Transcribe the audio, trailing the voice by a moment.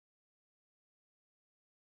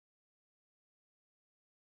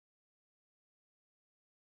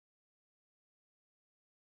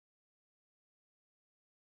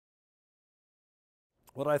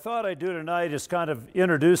What I thought I'd do tonight is kind of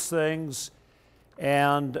introduce things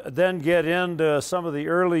and then get into some of the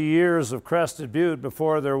early years of Crested Butte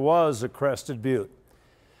before there was a Crested Butte.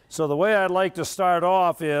 So the way I'd like to start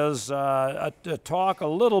off is to talk a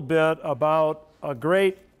little bit about a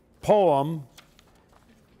great poem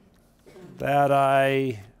that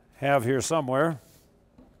I have here somewhere.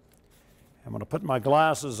 I'm going to put my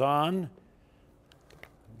glasses on,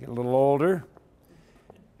 get a little older.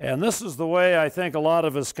 And this is the way I think a lot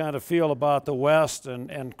of us kind of feel about the West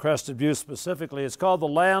and Crested Butte specifically. It's called The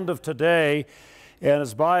Land of Today, and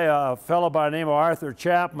it's by a fellow by the name of Arthur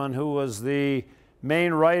Chapman, who was the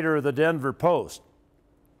main writer of the Denver Post.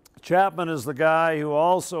 Chapman is the guy who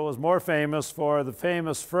also is more famous for the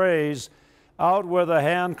famous phrase, "Out where the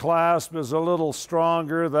hand clasp is a little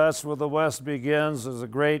stronger, that's where the West begins," is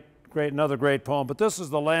another great poem. But this is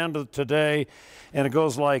The Land of Today, and it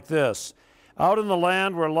goes like this. Out in the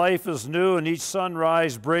land where life is new and each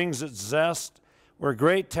sunrise brings its zest, where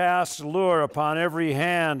great tasks lure upon every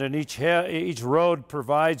hand and each road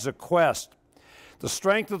provides a quest. The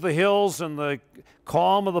strength of the hills and the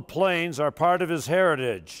calm of the plains are part of his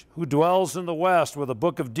heritage, who dwells in the West where the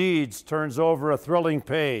book of deeds turns over a thrilling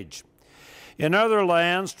page. In other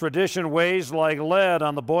lands, tradition weighs like lead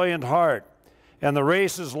on the buoyant heart, and the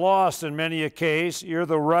race is lost in many a case ere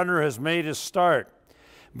the runner has made his start.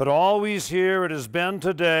 But always here it has been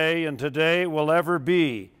today, and today it will ever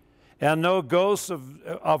be. And no ghosts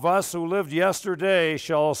of us who lived yesterday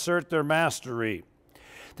shall assert their mastery.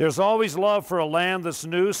 There's always love for a land that's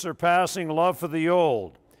new, surpassing love for the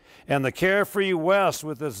old. And the carefree West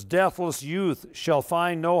with its deathless youth shall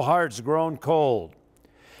find no hearts grown cold.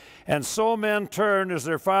 And so men turned as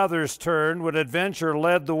their fathers turned when adventure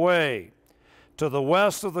led the way, to the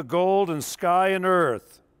west of the golden sky and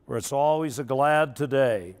earth, where it's always a glad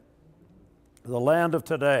today. The land of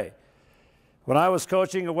today. When I was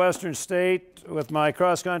coaching at Western State with my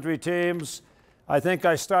cross-country teams, I think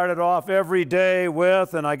I started off every day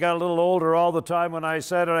with, and I got a little older all the time when I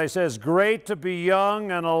said it, I said, "It's great to be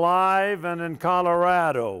young and alive and in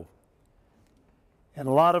Colorado." And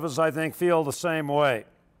a lot of us, I think, feel the same way.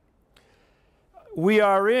 We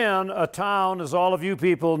are in a town, as all of you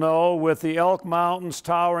people know, with the Elk Mountains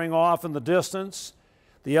towering off in the distance.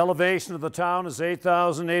 The elevation of the town is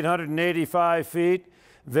 8,885 feet,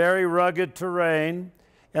 very rugged terrain.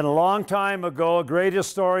 And a long time ago, a great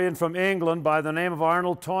historian from England by the name of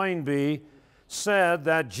Arnold Toynbee said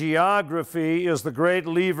that geography is the great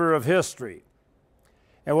lever of history.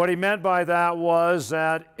 And what he meant by that was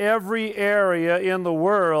that every area in the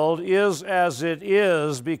world is as it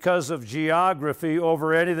is because of geography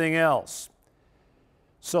over anything else.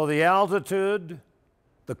 So the altitude,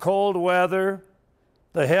 the cold weather,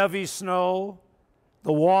 the heavy snow,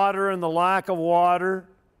 the water and the lack of water,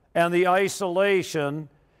 and the isolation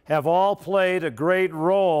have all played a great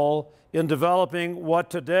role in developing what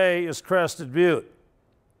today is Crested Butte.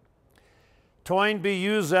 Toynbee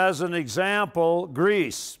used as an example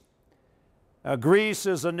Greece. Greece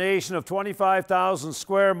is a nation of 25,000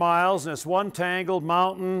 square miles, and it's one tangled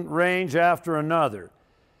mountain range after another.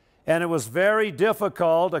 And it was very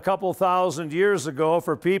difficult a couple thousand years ago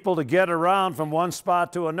for people to get around from one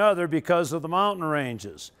spot to another because of the mountain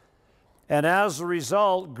ranges. And as a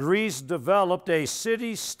result, Greece developed a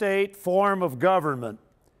city-state form of government.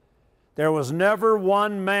 There was never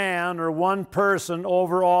one man or one person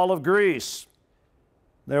over all of Greece.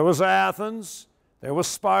 There was Athens, there was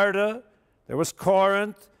Sparta, there was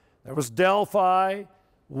Corinth, there was Delphi,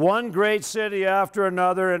 one great city after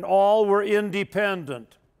another, and all were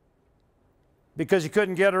independent, because you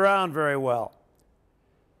couldn't get around very well.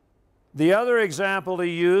 The other example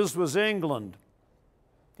he used was England.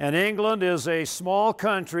 And England is a small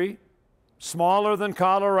country, smaller than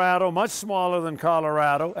Colorado, much smaller than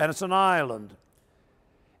Colorado, and it's an island.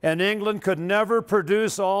 And England could never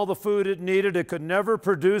produce all the food it needed. It could never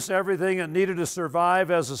produce everything it needed to survive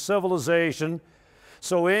as a civilization.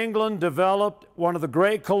 So England developed one of the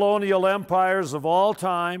great colonial empires of all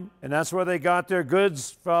time, and that's where they got their goods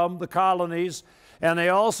from, the colonies. And they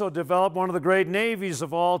also developed one of the great navies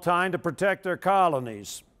of all time to protect their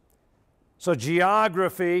colonies. So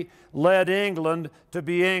geography led England to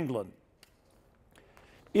be England.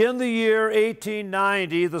 In the year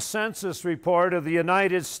 1890, the Census Report of the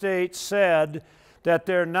United States said that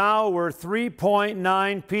there now were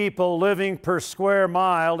 3.9 people living per square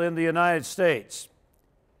mile in the United States.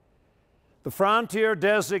 The frontier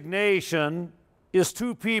designation is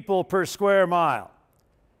 2 people per square mile.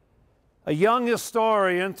 A young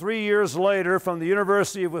historian 3 years later from the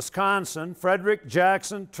University of Wisconsin, Frederick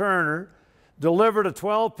Jackson Turner, delivered a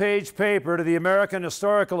 12-page paper to the American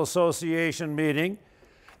Historical Association meeting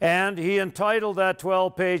And he entitled that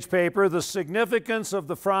 12-page paper, The Significance of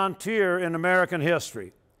the Frontier in American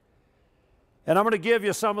History. And I'm going to give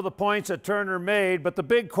you some of the points that Turner made, but the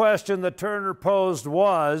big question that Turner posed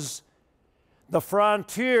was, the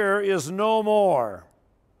frontier is no more.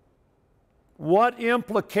 What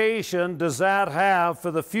implication does that have for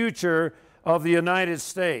the future of the United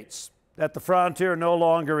States, that the frontier no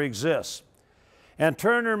longer exists? And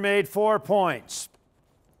Turner made 4 points.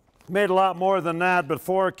 Made a lot more than that, but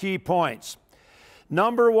 4 key points.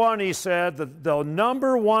 Number 1, he said, the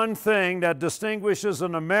number 1 thing that distinguishes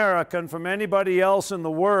an American from anybody else in the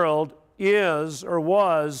world is, or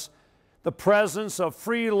was, the presence of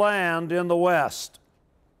free land in the West.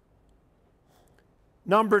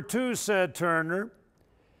 Number 2, said Turner,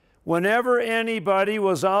 whenever anybody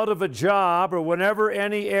was out of a job or whenever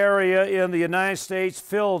any area in the United States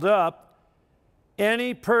filled up,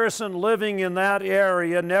 any person living in that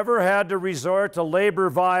area never had to resort to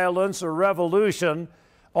labor violence or revolution.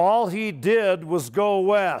 All he did was go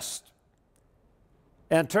west.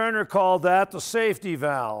 And Turner called that the safety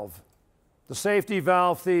valve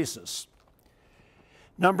thesis.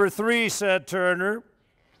 Number 3, said Turner,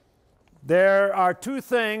 there are 2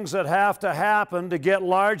 things that have to happen to get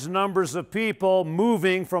large numbers of people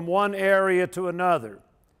moving from one area to another.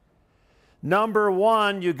 Number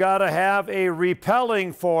 1, you got to have a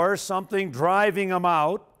repelling force, something driving them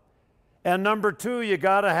out. And number 2, you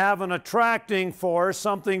got to have an attracting force,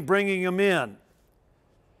 something bringing them in.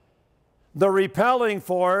 The repelling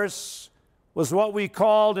force was what we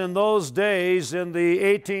called in those days, in the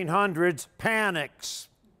 1800s, panics.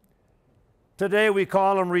 Today we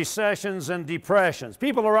call them recessions and depressions.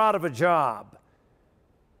 People are out of a job,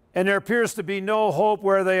 and there appears to be no hope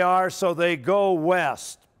where they are, so they go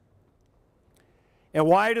west. And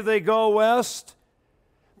why do they go west?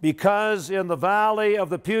 Because in the valley of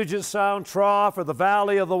the Puget Sound Trough, or the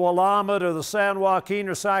valley of the Willamette, or the San Joaquin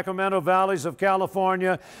or Sacramento valleys of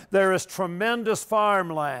California, there is tremendous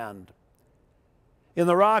farmland. In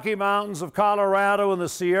the Rocky Mountains of Colorado and the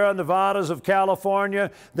Sierra Nevadas of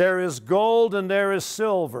California, there is gold and there is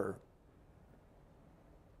silver.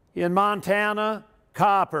 In Montana,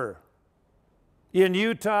 copper. In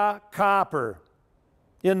Utah, copper.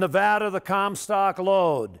 In Nevada, the Comstock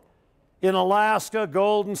lode. In Alaska,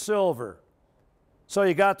 gold and silver. So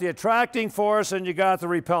you got the attracting force and you got the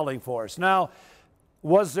repelling force. Now,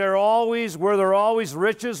 were there always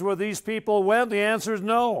riches where these people went? The answer is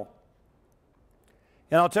no.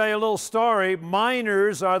 And I'll tell you a little story.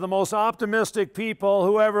 Miners are the most optimistic people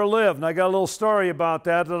who ever lived. And I got a little story about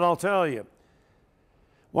that I'll tell you.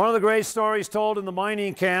 One of the great stories told in the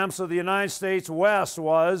mining camps of the United States West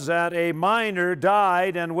was that a miner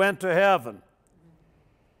died and went to heaven.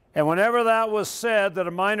 And whenever that was said, that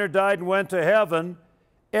a miner died and went to heaven,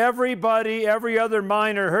 everybody, every other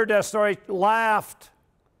miner heard that story, laughed.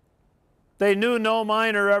 They knew no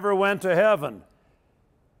miner ever went to heaven.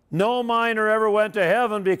 No miner ever went to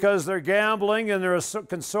heaven because they're gambling and they're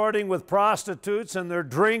consorting with prostitutes and they're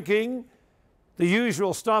drinking, the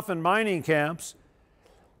usual stuff in mining camps.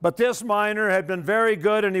 But this miner had been very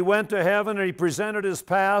good, and he went to heaven, and he presented his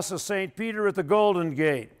pass to St. Peter at the Golden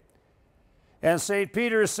Gate. And St.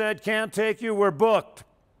 Peter said, "Can't take you, we're booked."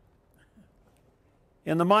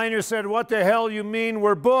 And the miner said, "What the hell you mean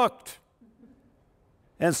we're booked?"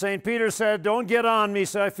 And St. Peter said, "Don't get on me." He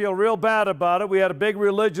said, "I feel real bad about it. We had a big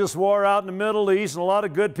religious war out in the Middle East, and a lot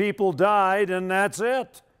of good people died, and that's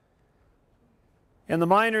it." And the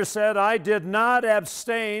miner said, "I did not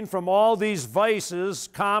abstain from all these vices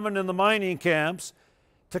common in the mining camps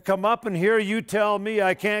to come up and hear you tell me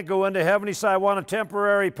I can't go into heaven." He said, "I want a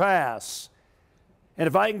temporary pass. And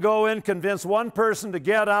if I can go in, convince one person to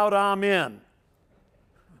get out, I'm in."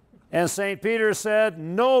 And St. Peter said,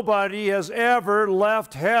 "Nobody has ever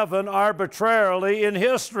left heaven arbitrarily in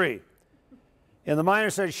history." And the miner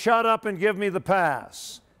said, "Shut up and give me the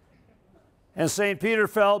pass." And St. Peter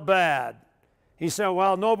felt bad. He said,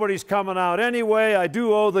 "Well, nobody's coming out anyway. I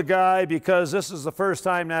do owe the guy because this is the first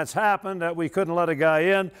time that's happened, that we couldn't let a guy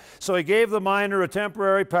in." So he gave the miner a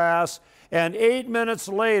temporary pass, and 8 minutes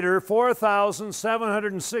later,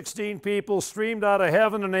 4,716 people streamed out of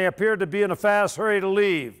heaven, and they appeared to be in a fast hurry to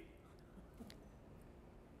leave.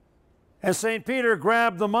 And St. Peter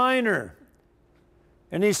grabbed the miner,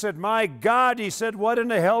 and he said, "My God," he said, "what in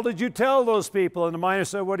the hell did you tell those people?" And the miner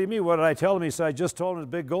said, "What do you mean? What did I tell them?" He said, "I just told them a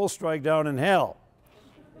big gold strike down in hell."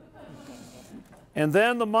 And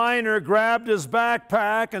then the miner grabbed his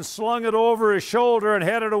backpack and slung it over his shoulder and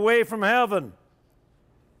headed away from heaven.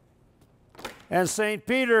 And St.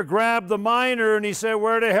 Peter grabbed the miner and he said,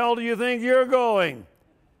 "Where the hell do you think you're going?"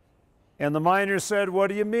 And the miner said, "What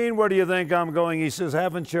do you mean? Where do you think I'm going?" He says,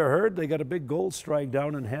 "Haven't you heard? They got a big gold strike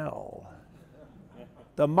down in hell."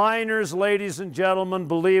 The miners, ladies and gentlemen,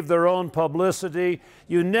 believed their own publicity.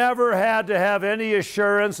 You never had to have any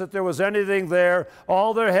assurance that there was anything there.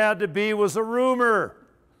 All there had to be was a rumor.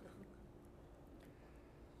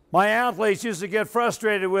 My athletes used to get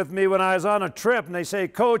frustrated with me when I was on a trip, and they say,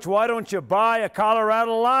 "Coach, why don't you buy a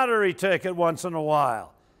Colorado lottery ticket once in a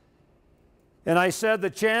while?" And I said,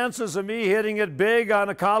 the chances of me hitting it big on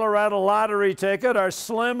a Colorado lottery ticket are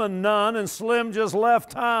slim and none, and Slim just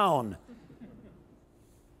left town.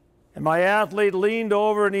 And my athlete leaned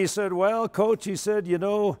over and he said, "Well, Coach," he said, "you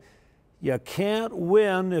know, you can't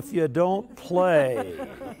win if you don't play.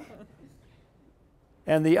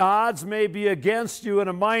 And the odds may be against you in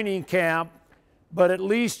a mining camp, but at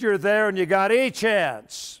least you're there and you got a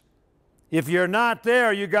chance. If you're not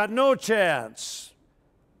there, you got no chance."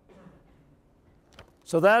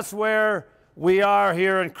 So that's where we are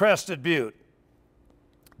here in Crested Butte.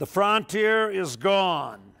 The frontier is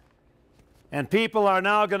gone. And people are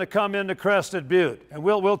now going to come into Crested Butte. And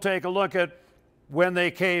we'll take a look at when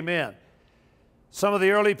they came in. Some of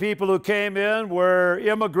the early people who came in were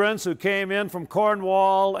immigrants who came in from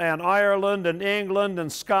Cornwall and Ireland and England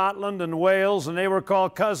and Scotland and Wales, and they were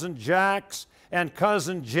called Cousin Jacks and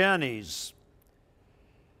Cousin Jennies.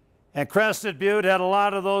 And Crested Butte had a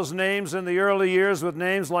lot of those names in the early years, with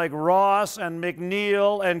names like Ross and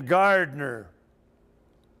McNeil and Gardner.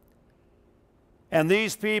 And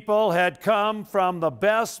these people had come from the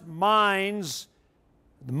best mines,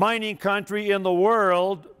 the mining country in the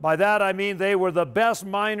world. By that I mean they were the best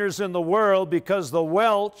miners in the world, because the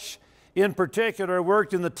Welsh in particular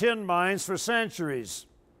worked in the tin mines for centuries.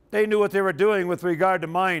 They knew what they were doing with regard to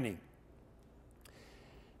mining.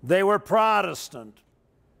 They were Protestant.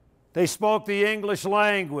 They spoke the English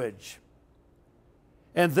language.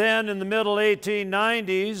 And then in the middle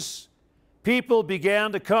 1890s, people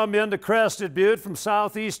began to come into Crested Butte from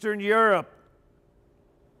southeastern Europe,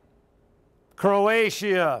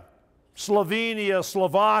 Croatia, Slovenia,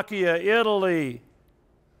 Slovakia, Italy,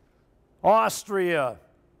 Austria.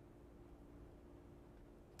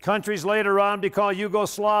 Countries later on be called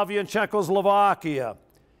Yugoslavia and Czechoslovakia.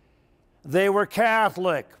 They were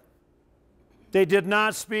Catholic. They did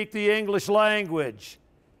not speak the English language.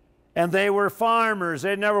 And they were farmers.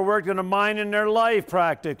 They'd never worked in a mine in their life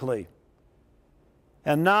practically.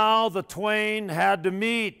 And now the twain had to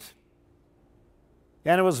meet.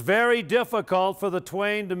 And it was very difficult for the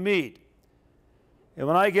twain to meet. And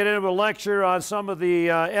when I get into a lecture on some of the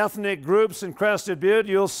ethnic groups in Crested Butte,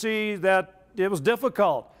 you'll see that it was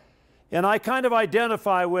difficult. And I kind of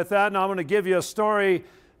identify with that, and I'm going to give you a story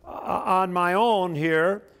on my own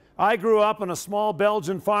here. I grew up in a small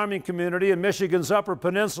Belgian farming community in Michigan's Upper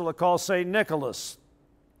Peninsula called St. Nicholas.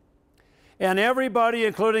 And everybody,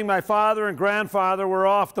 including my father and grandfather, were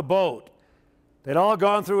off the boat. They'd all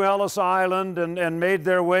gone through Ellis Island and made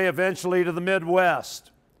their way eventually to the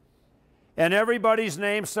Midwest. And everybody's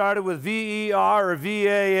name started with V-E-R or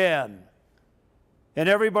V-A-N. And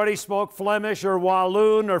everybody spoke Flemish or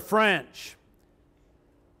Walloon or French.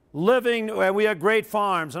 And we had great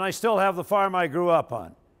farms, and I still have the farm I grew up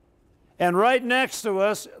on. And right next to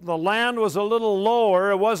us, the land was a little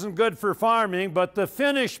lower. It wasn't good for farming, but the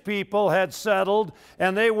Finnish people had settled,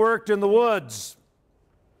 and they worked in the woods.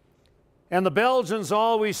 And the Belgians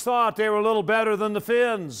always thought they were a little better than the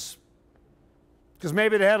Finns, because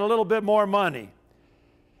maybe they had a little bit more money.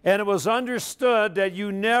 And it was understood that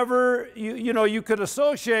you could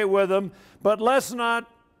associate with them, but let's not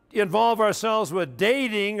involve ourselves with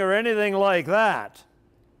dating or anything like that.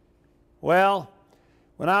 Well,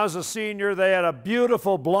 when I was a senior, they had a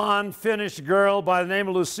beautiful blonde Finnish girl by the name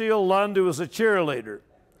of Lucille Lund, who was a cheerleader.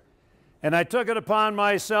 And I took it upon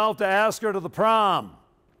myself to ask her to the prom.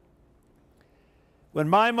 When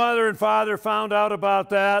my mother and father found out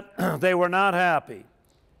about that, they were not happy.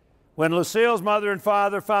 When Lucille's mother and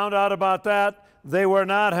father found out about that, they were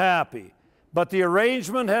not happy. But the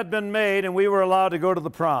arrangement had been made, and we were allowed to go to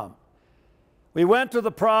the prom. We went to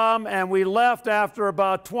the prom, and we left after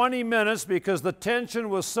about 20 minutes because the tension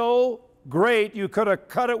was so great you could have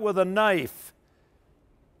cut it with a knife.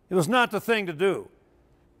 It was not the thing to do.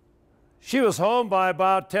 She was home by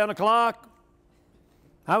about 10 o'clock.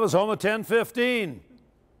 I was home at 10:15.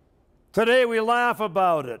 Today we laugh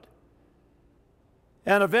about it.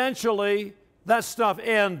 And eventually that stuff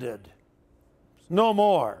ended. No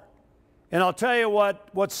more. And I'll tell you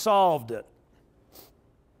what solved it.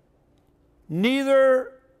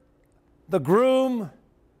 Neither the groom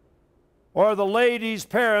or the lady's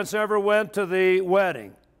parents ever went to the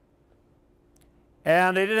wedding.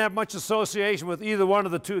 And they didn't have much association with either one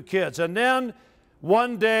of the two kids. And then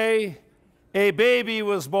one day, a baby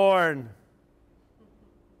was born.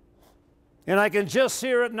 And I can just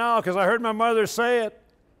hear it now because I heard my mother say it.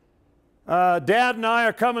 Dad and I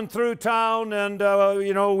are coming through town, and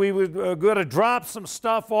you know, we were going to drop some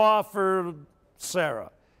stuff off for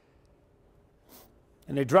Sarah.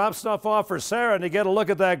 And they drop stuff off for Sarah, and they get a look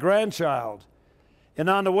at that grandchild. And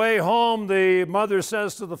on the way home, the mother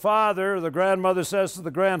says to the father, the grandmother says to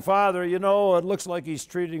the grandfather, you know, it looks like he's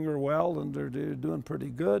treating her well, and they're doing pretty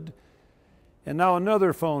good. And now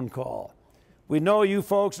another phone call. We know you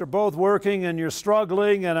folks are both working and you're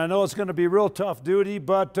struggling, and I know it's going to be real tough duty,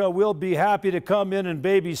 but we'll be happy to come in and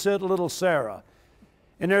babysit little Sarah.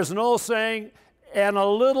 And there's an old saying, and a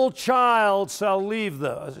little child shall lead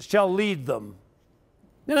them.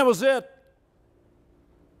 And that was it.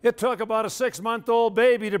 It took about a 6-month-old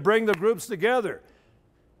baby to bring the groups together.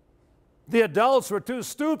 The adults were too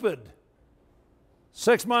stupid.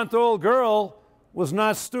 6-month-old girl was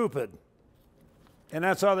not stupid. And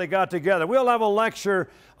that's how they got together. We'll have a lecture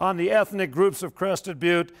on the ethnic groups of Crested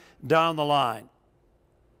Butte down the line.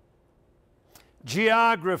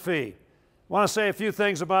 Geography. I want to say a few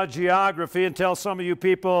things about geography and tell some of you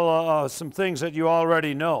people some things that you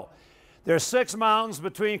already know. There's 6 mountains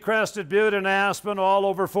between Crested Butte and Aspen, all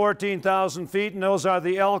over 14,000 feet, and those are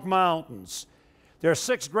the Elk Mountains. There are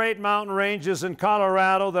 6 great mountain ranges in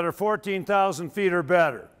Colorado that are 14,000 feet or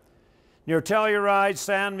better. Near Telluride,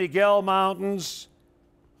 San Miguel Mountains,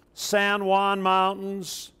 San Juan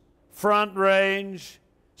Mountains, Front Range,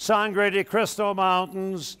 Sangre de Cristo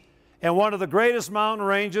Mountains, and one of the greatest mountain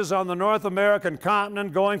ranges on the North American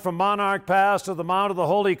continent, going from Monarch Pass to the Mount of the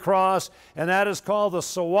Holy Cross, and that is called the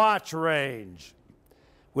Sawatch Range,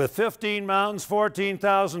 with 15 mountains,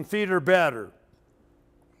 14,000 feet or better,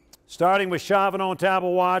 starting with Chavano and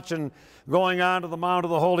Tabawatch and going on to the Mount of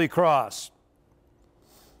the Holy Cross.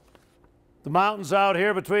 The mountains out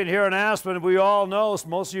here between here and Aspen, we all know,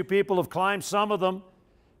 most of you people have climbed some of them,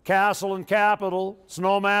 Castle and Capitol,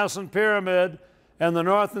 Snowmass and Pyramid, and the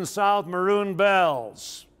North and South Maroon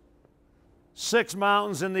Bells. 6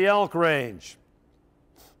 mountains in the Elk Range.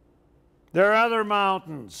 There are other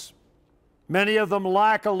mountains, many of them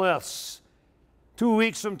laccoliths. 2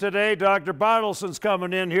 weeks from today, Dr. Bartleson's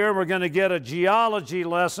coming in here. We're going to get a geology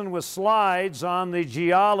lesson with slides on the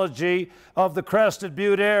geology of the Crested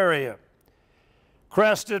Butte area.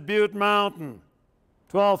 Crested Butte Mountain,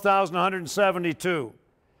 12,172.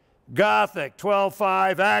 Gothic,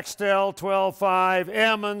 12.5. Axtell, 12.5.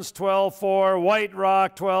 Emmons, 12.4. White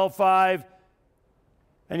Rock, 12.5.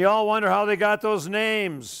 And you all wonder how they got those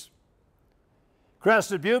names.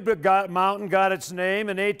 Crested Butte Mountain got its name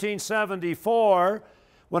in 1874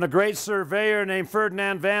 when a great surveyor named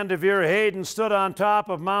Ferdinand Van de Veer Hayden stood on top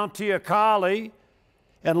of Mount Teocalli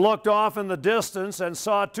and looked off in the distance and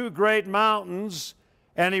saw 2 great mountains,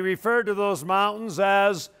 and he referred to those mountains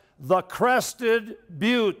as the Crested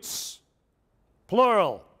Buttes,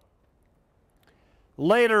 plural.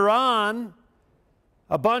 Later on,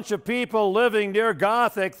 a bunch of people living near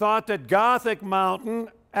Gothic thought that Gothic Mountain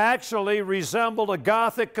actually resembled a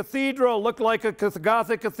Gothic cathedral, looked like a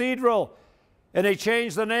Gothic cathedral, and they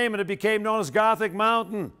changed the name and it became known as Gothic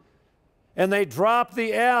Mountain. And they dropped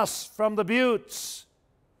the S from the Buttes.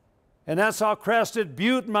 And that's how Crested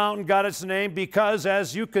Butte Mountain got its name, because,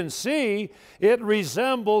 as you can see, it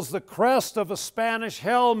resembles the crest of a Spanish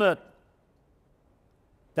helmet.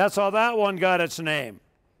 That's how that one got its name.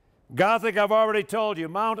 Gothic, I've already told you.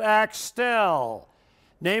 Mount Axtell,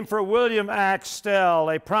 named for William Axtell,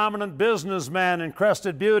 a prominent businessman in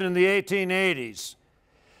Crested Butte in the 1880s.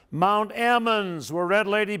 Mount Emmons, where Red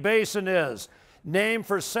Lady Basin is, named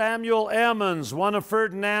for Samuel Emmons, one of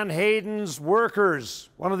Ferdinand Hayden's workers,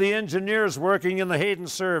 one of the engineers working in the Hayden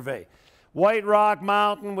survey. White Rock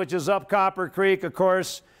Mountain, which is up Copper Creek, of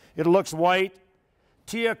course, it looks white.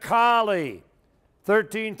 Teocalli,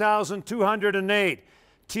 13,208.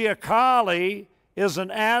 Teocalli is an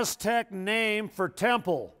Aztec name for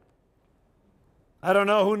temple. I don't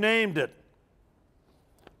know who named it.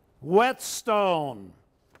 Whetstone.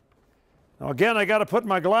 Now again, I got to put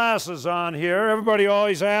my glasses on here. Everybody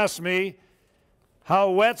always asks me how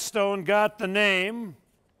Whetstone got the name.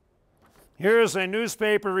 Here's a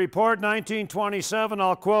newspaper report, 1927.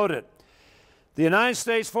 I'll quote it. The United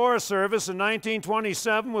States Forest Service in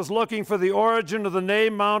 1927 was looking for the origin of the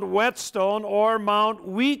name Mount Whetstone or Mount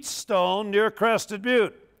Wheatstone near Crested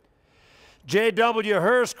Butte. J.W.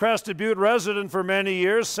 Hurst, Crested Butte resident for many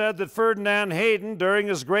years, said that Ferdinand Hayden, during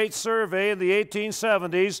his great survey in the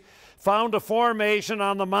 1870s, found a formation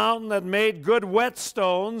on the mountain that made good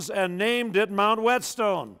whetstones and named it Mount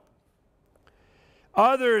Whetstone.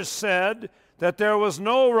 Others said that there was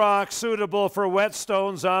no rock suitable for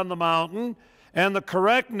whetstones on the mountain, and the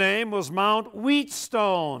correct name was Mount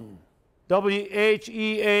Wheatstone,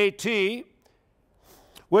 W-H-E-A-T,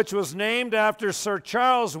 which was named after Sir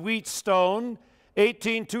Charles Wheatstone,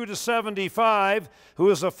 1802-75, who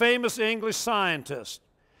was a famous English scientist.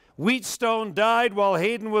 Wheatstone died while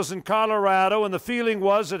Hayden was in Colorado, and the feeling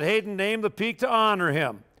was that Hayden named the peak to honor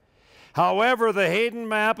him. However, the Hayden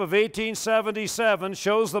map of 1877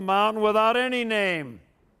 shows the mountain without any name.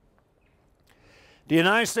 The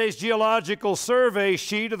United States Geological Survey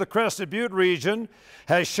sheet of the Crested Butte region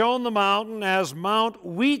has shown the mountain as Mount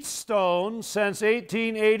Wheatstone since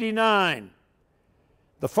 1889.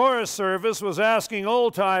 The Forest Service was asking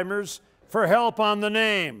old-timers for help on the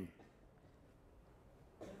name.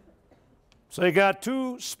 So you got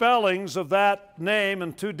two spellings of that name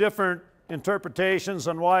and two different interpretations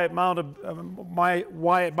on why it might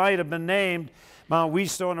have been named Mount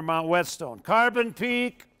Wheatstone or Mount Whetstone. Carbon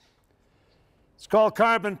Peak, it's called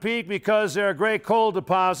Carbon Peak because there are great coal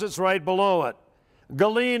deposits right below it.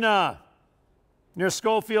 Galena, near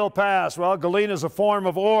Schofield Pass. Well, galena is a form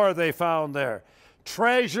of ore they found there.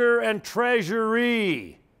 Treasure and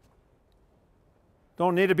Treasury.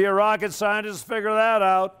 Don't need to be a rocket scientist to figure that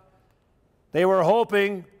out. They were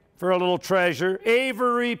hoping for a little treasure.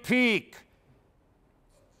 Avery Peak,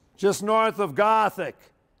 just north of Gothic.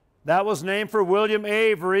 That was named for William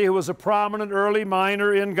Avery, who was a prominent early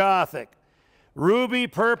miner in Gothic. Ruby,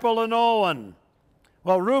 Purple, and Owen.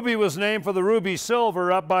 Well, Ruby was named for the ruby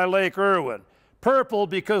silver up by Lake Irwin. Purple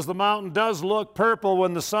because the mountain does look purple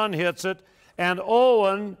when the sun hits it. And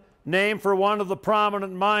Owen, named for one of the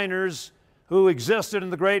prominent miners who existed in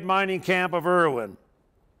the great mining camp of Irwin.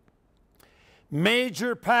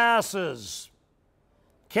 Major passes.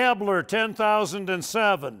 Kebler,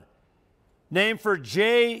 10,007. Named for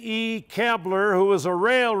J.E. Kebler, who was a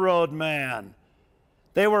railroad man.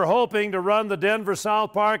 They were hoping to run the Denver,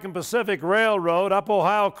 South Park, and Pacific Railroad up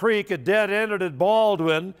Ohio Creek. It dead-ended at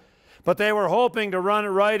Baldwin, but they were hoping to run it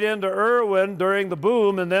right into Irwin during the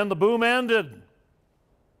boom, and then the boom ended.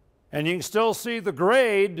 And you can still see the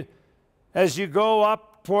grade as you go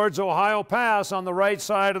up towards Ohio Pass on the right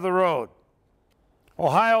side of the road.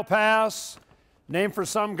 Ohio Pass, named for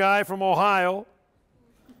some guy from Ohio.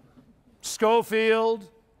 Schofield,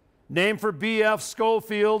 named for B.F.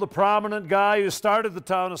 Schofield, a prominent guy who started the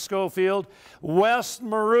town of Schofield. West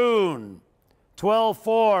Maroon,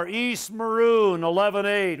 12-4. East Maroon,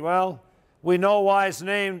 11-8. Well, we know why it's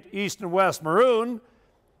named East and West Maroon. You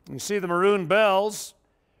can see the maroon bells.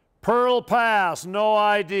 Pearl Pass, no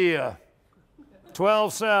idea.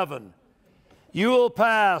 12-7. Ewell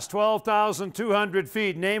Pass, 12,200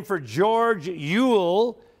 feet, named for George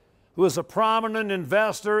Ewell, who was a prominent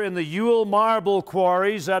investor in the Ewell marble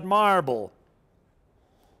quarries at Marble.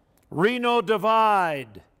 Reno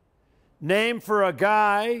Divide, named for a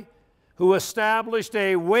guy who established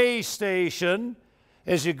a way station.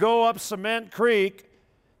 As you go up Cement Creek,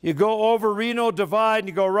 you go over Reno Divide and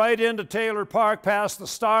you go right into Taylor Park past the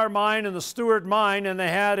Star Mine and the Stewart Mine, and they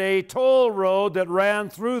had a toll road that ran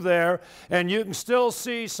through there, and you can still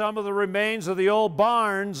see some of the remains of the old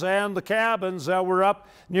barns and the cabins that were up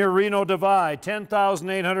near Reno Divide,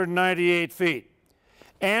 10,898 feet.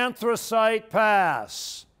 Anthracite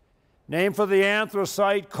Pass, named for the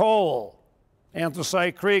anthracite coal.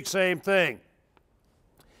 Anthracite Creek, same thing.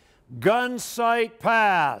 Gunsight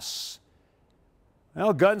Pass.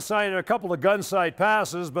 Well, Gunsight, a couple of Gunsight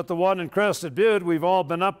passes, but the one in Crested Butte, we've all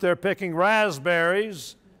been up there picking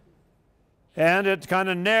raspberries, and it kind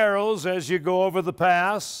of narrows as you go over the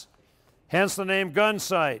pass, hence the name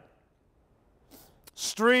Gunsight.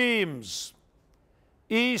 Streams.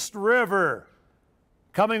 East River,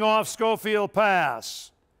 coming off Schofield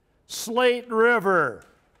Pass. Slate River,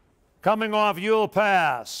 coming off Ewell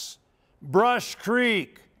Pass. Brush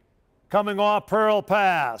Creek, coming off Pearl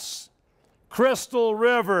Pass. Crystal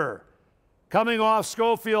River, coming off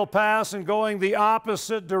Schofield Pass and going the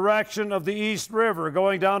opposite direction of the East River,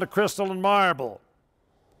 going down to Crystal and Marble.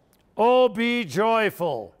 O.B.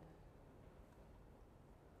 Joyful.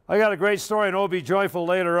 I got a great story on O.B. Joyful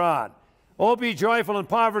later on. O.B. Joyful and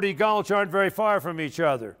Poverty Gulch aren't very far from each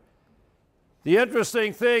other. The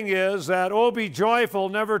interesting thing is that O.B. Joyful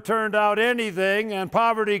never turned out anything, and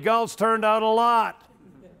Poverty Gulch turned out a lot.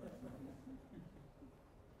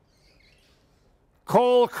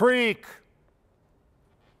 Coal Creek,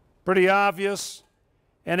 pretty obvious,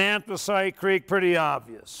 and Anthracite Creek, pretty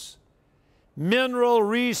obvious. Mineral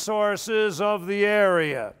resources of the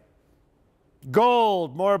area.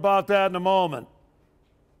 Gold, more about that in a moment.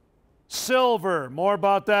 Silver, more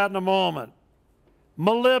about that in a moment.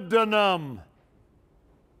 Molybdenum,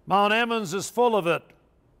 Mount Emmons is full of it.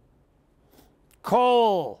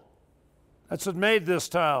 Coal, that's what made this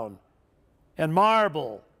town. And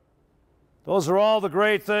marble. Those are all the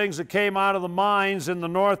great things that came out of the mines in the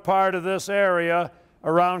north part of this area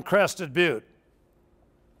around Crested Butte.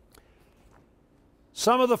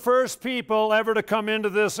 Some of the first people ever to come into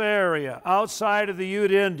this area outside of the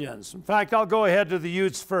Ute Indians. In fact, I'll go ahead to the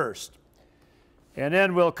Utes first, and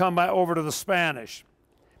then we'll come back over to the Spanish.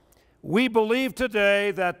 We believe today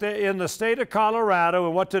that in the state of Colorado,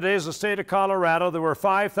 and what today is the state of Colorado, there were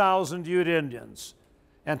 5,000 Ute Indians,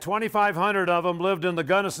 and 2,500 of them lived in the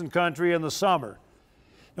Gunnison country in the summer.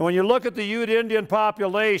 And when you look at the Ute Indian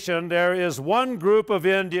population, there is one group of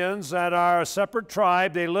Indians that are a separate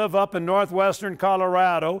tribe. They live up in northwestern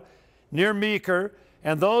Colorado near Meeker,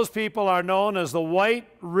 and those people are known as the White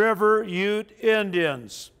River Ute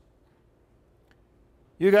Indians.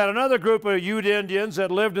 You got another group of Ute Indians that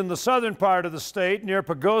lived in the southern part of the state near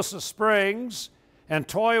Pagosa Springs and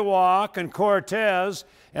Toywalk and Cortez,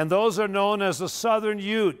 and those are known as the Southern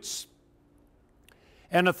Utes.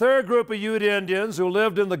 And a third group of Ute Indians who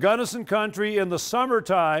lived in the Gunnison country in the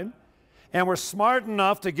summertime and were smart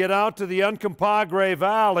enough to get out to the Uncompahgre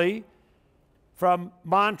Valley from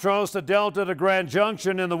Montrose to Delta to Grand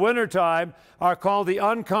Junction in the wintertime are called the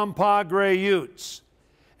Uncompahgre Utes.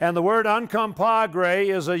 And the word Uncompahgre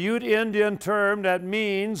is a Ute Indian term that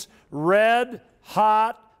means red,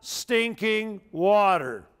 hot, stinking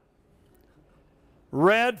water.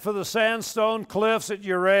 Red for the sandstone cliffs at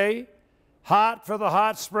Ouray, hot for the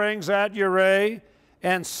hot springs at Ouray,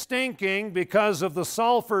 and stinking because of the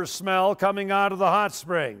sulfur smell coming out of the hot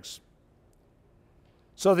springs.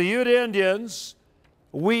 So the Ute Indians,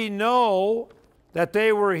 we know that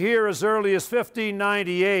they were here as early as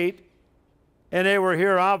 1598, and they were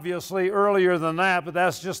here obviously earlier than that, but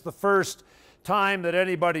that's just the first time that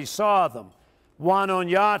anybody saw them. Juan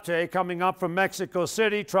Oñate, coming up from Mexico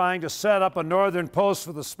City, trying to set up a northern post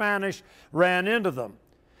for the Spanish, ran into them.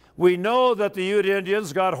 We know that the Ute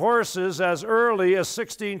Indians got horses as early as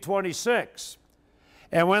 1626.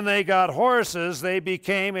 And when they got horses, they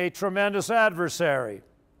became a tremendous adversary.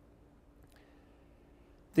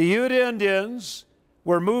 The Ute Indians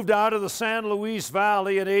were moved out of the San Luis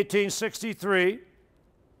Valley in 1863.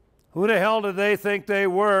 Who the hell did they think they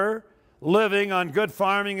were, living on good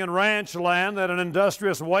farming and ranch land that an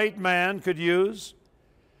industrious white man could use?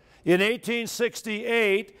 In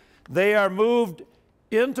 1868, they are moved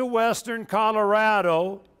into western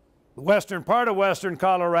Colorado, the western part of western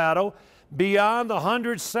Colorado, beyond the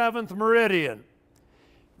 107th meridian,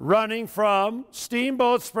 running from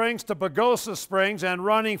Steamboat Springs to Pagosa Springs and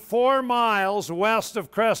running 4 miles west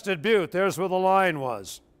of Crested Butte. There's where the line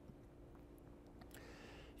was.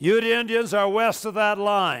 Ute Indians are west of that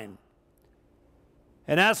line.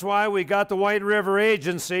 And that's why we got the White River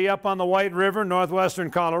Agency up on the White River,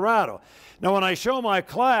 northwestern Colorado. Now, when I show my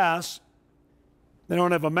class, they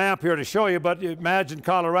don't have a map here to show you, but imagine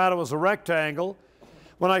Colorado as a rectangle.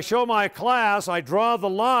 When I show my class, I draw the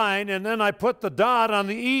line, and then I put the dot on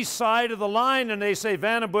the east side of the line, and they say,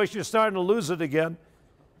 Vandenbush, you're starting to lose it again.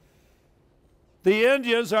 The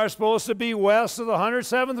Indians are supposed to be west of the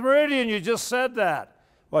 107th meridian. You just said that.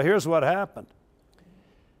 Well, here's what happened.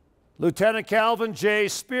 Lieutenant Calvin J.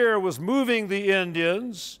 Spear was moving the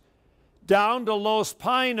Indians down to Los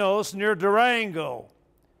Pinos near Durango.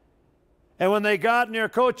 And when they got near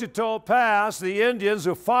Cochito Pass, the Indians,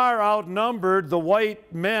 who far outnumbered the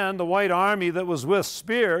white men, the white army that was with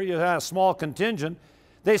Spear, you had a small contingent,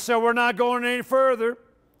 they said, we're not going any further.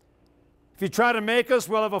 If you try to make us,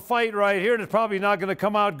 we'll have a fight right here, and it's probably not going to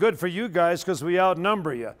come out good for you guys because we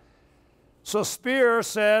outnumber you. So Spear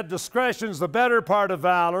said, discretion's the better part of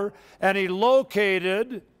valor, and he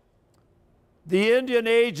located the Indian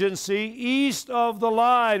agency east of the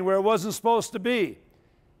line where it wasn't supposed to be.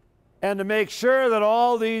 And to make sure that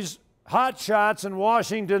all these hotshots in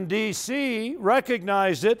Washington, D.C.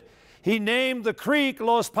 recognized it, he named the creek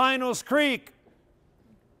Los Pinos Creek.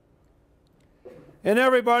 And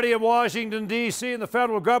everybody in Washington, D.C. and the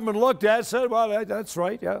federal government looked at it and said, well, that's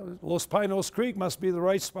right, yeah, Los Pinos Creek must be the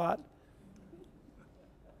right spot.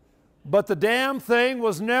 But the damn thing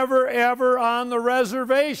was never, ever on the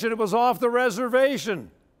reservation. It was off the reservation.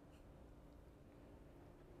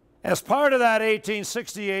 As part of that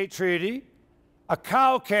 1868 treaty, a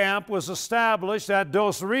cow camp was established at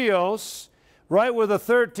Dos Rios, right where the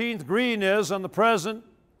 13th green is on the present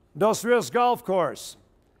Dos Rios golf course.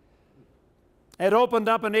 It opened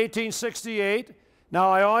up in 1868.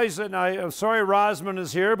 Now, I'm sorry Rosman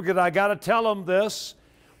is here because I got to tell him this.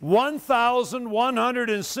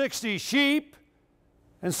 1,160 sheep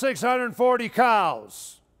and 640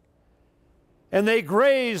 cows. and they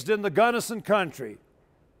grazed in the Gunnison country.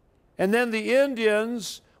 And then the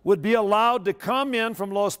Indians would be allowed to come in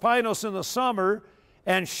from Los Pinos in the summer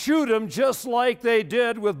and shoot them just like they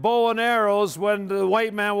did with bow and arrows when the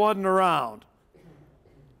white man wasn't around.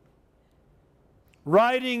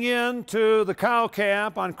 Riding into the cow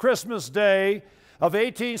camp on Christmas Day of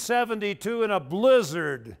 1872 in a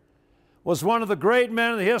blizzard was one of the great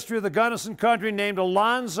men in the history of the Gunnison country named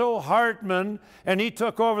Alonzo Hartman, and he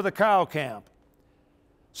took over the cow camp.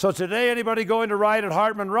 So today, anybody going to ride at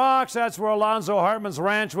Hartman Rocks, that's where Alonzo Hartman's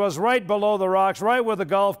ranch was, right below the rocks, right where the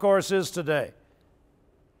golf course is today.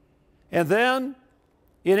 And then,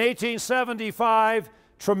 in 1875,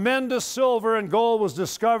 tremendous silver and gold was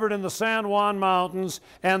discovered in the San Juan Mountains,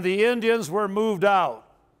 and the Indians were moved out.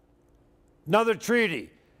 Another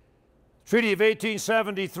treaty. Treaty of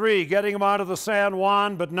 1873, getting them out of the San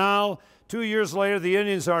Juan, but now, 2 years later, the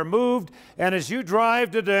Indians are moved, and as you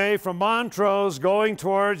drive today from Montrose going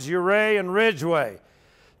towards Ouray and Ridgeway,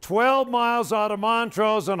 12 miles out of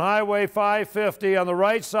Montrose on Highway 550 on the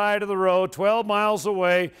right side of the road, 12 miles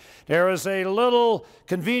away, there is a little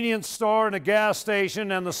convenience store and a gas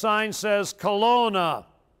station, and the sign says Kelowna.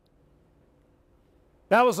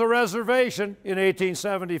 That was the reservation in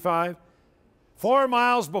 1875. 4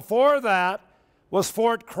 miles before that was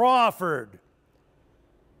Fort Crawford,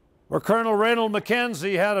 where Colonel Reynold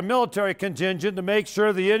Mackenzie had a military contingent to make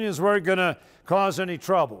sure the Indians weren't going to cause any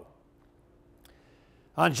trouble.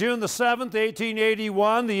 On June the 7th,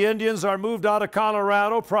 1881, the Indians are moved out of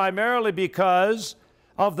Colorado primarily because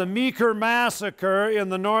of the Meeker Massacre in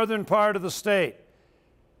the northern part of the state,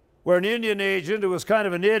 where an Indian agent who was kind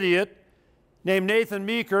of an idiot named Nathan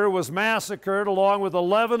Meeker was massacred along with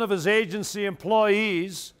 11 of his agency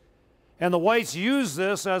employees, and the whites used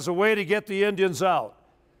this as a way to get the Indians out.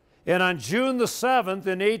 And on June the 7th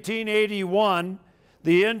in 1881,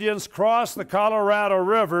 the Indians crossed the Colorado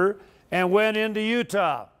River and went into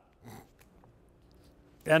Utah.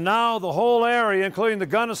 And now the whole area, including the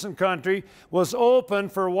Gunnison country, was open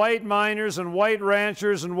for white miners and white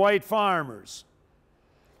ranchers and white farmers.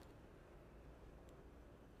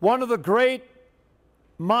 One of the great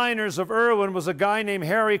miners of Irwin was a guy named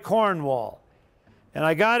Harry Cornwall. And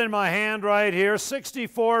I got in my hand right here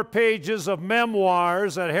 64 pages of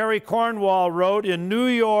memoirs that Harry Cornwall wrote in New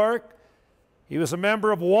York. He was a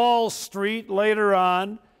member of Wall Street later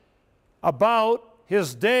on, about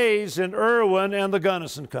his days in Irwin and the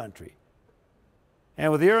Gunnison country.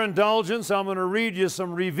 And with your indulgence, I'm going to read you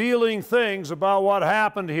some revealing things about what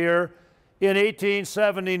happened here in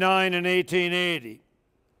 1879 and 1880.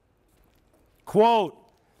 Quote,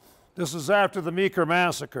 this is after the Meeker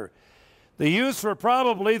Massacre. The Utes were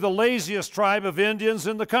probably the laziest tribe of Indians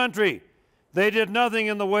in the country. They did nothing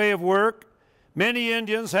in the way of work. Many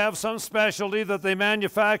Indians have some specialty that they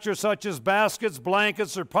manufacture, such as baskets,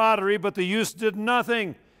 blankets, or pottery, but the Utes did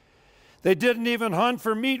nothing. They didn't even hunt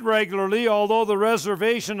for meat regularly, although the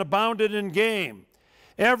reservation abounded in game.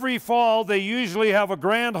 Every fall, they usually have a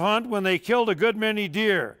grand hunt when they killed a good many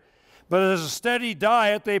deer. But as a steady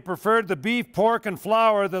diet, they preferred the beef, pork, and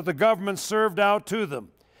flour that the government served out to them.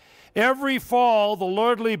 Every fall, the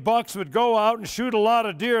lordly bucks would go out and shoot a lot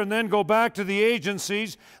of deer and then go back to the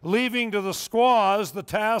agencies, leaving to the squaws the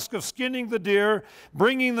task of skinning the deer,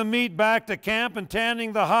 bringing the meat back to camp, and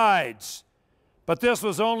tanning the hides. But this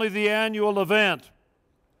was only the annual event.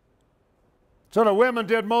 So the women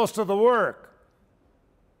did most of the work.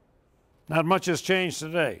 Not much has changed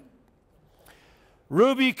today.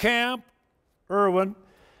 Ruby Camp, Irwin,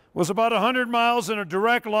 was about 100 miles in a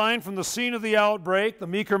direct line from the scene of the outbreak, the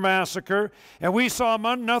Meeker Massacre, and we saw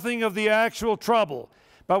nothing of the actual trouble,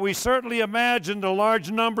 but we certainly imagined a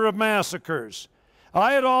large number of massacres.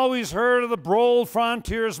 I had always heard of the bold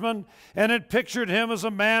frontiersman and had pictured him as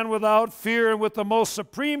a man without fear and with the most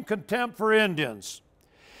supreme contempt for Indians.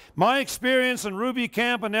 My experience in Ruby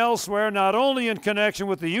Camp and elsewhere, not only in connection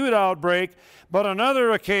with the Ute outbreak, but on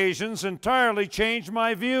other occasions, entirely changed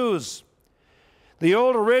my views. The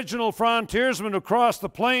old original frontiersmen who crossed the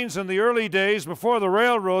plains in the early days before the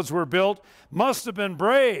railroads were built must have been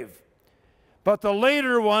brave. But the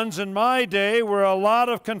later ones in my day were a lot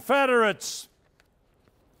of Confederates.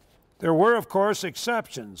 There were, of course,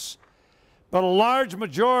 exceptions. But a large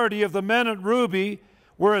majority of the men at Ruby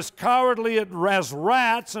were as cowardly as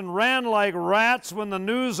rats and ran like rats when the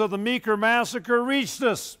news of the Meeker Massacre reached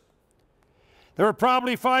us. There were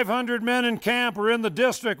probably 500 men in camp or in the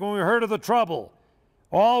district when we heard of the trouble.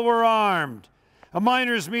 All were armed. A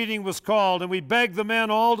miners' meeting was called, and we begged the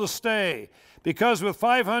men all to stay, because with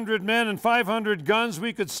 500 men and 500 guns,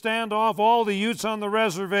 we could stand off all the Utes on the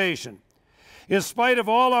reservation. In spite of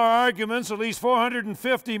all our arguments, at least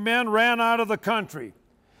 450 men ran out of the country.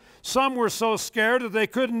 Some were so scared that they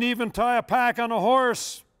couldn't even tie a pack on a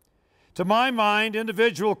horse. To my mind,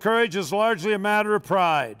 individual courage is largely a matter of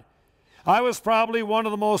pride. I was probably one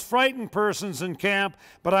of the most frightened persons in camp,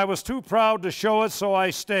 but I was too proud to show it, so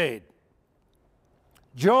I stayed.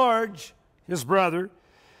 George, his brother,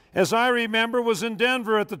 as I remember, was in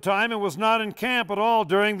Denver at the time and was not in camp at all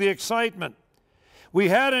during the excitement. We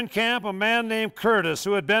had in camp a man named Curtis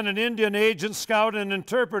who had been an Indian agent, scout, and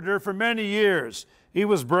interpreter for many years. He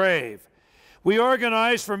was brave. We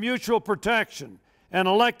organized for mutual protection and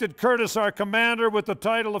elected Curtis our commander with the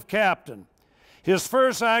title of captain. His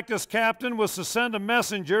first act as captain was to send a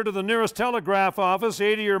messenger to the nearest telegraph office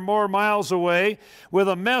 80 or more miles away with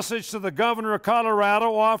a message to the governor of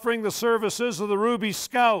Colorado offering the services of the Ruby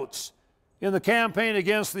Scouts in the campaign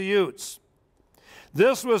against the Utes.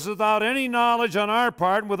 This was without any knowledge on our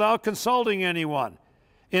part and without consulting anyone.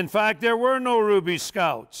 In fact, there were no Ruby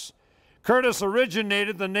Scouts. Curtis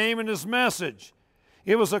originated the name in his message.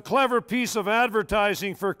 It was a clever piece of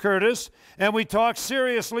advertising for Curtis, and we talked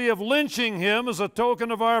seriously of lynching him as a token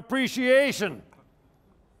of our appreciation.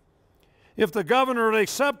 If the governor had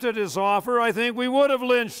accepted his offer, I think we would have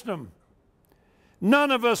lynched him. None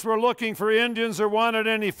of us were looking for Indians or wanted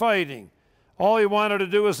any fighting. All we wanted to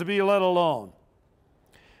do was to be let alone.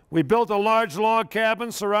 We built a large log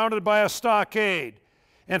cabin surrounded by a stockade,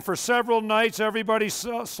 and for several nights everybody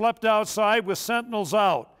slept outside with sentinels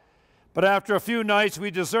out. But after a few nights,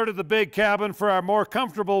 we deserted the big cabin for our more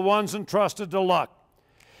comfortable ones and trusted to luck.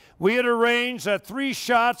 We had arranged that 3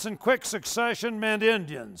 shots in quick succession meant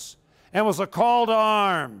Indians, and was a call to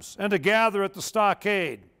arms and to gather at the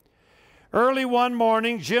stockade. Early one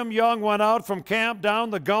morning, Jim Young went out from camp down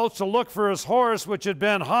the gulch to look for his horse, which had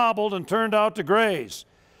been hobbled and turned out to graze.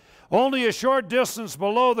 Only a short distance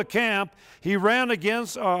below the camp, he ran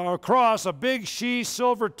across a big she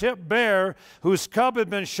silver-tipped bear whose cub had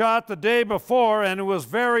been shot the day before and who was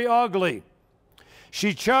very ugly.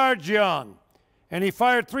 She charged Young, and he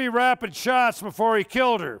fired 3 rapid shots before he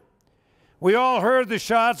killed her. We all heard the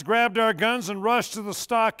shots, grabbed our guns, and rushed to the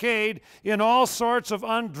stockade in all sorts of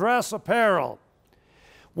undress apparel.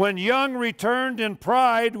 When Young returned in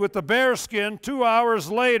pride with the bearskin 2 hours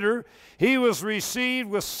later, he was received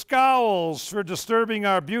with scowls for disturbing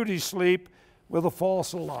our beauty sleep with a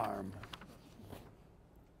false alarm.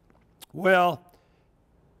 Well,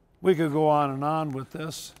 we could go on with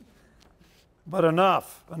this, but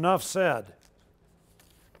enough said.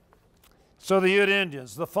 So the Ute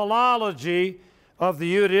Indians, the philology of the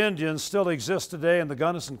Ute Indians still exists today in the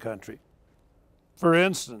Gunnison country. For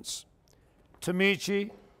instance,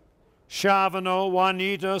 Tamichi, Chavano,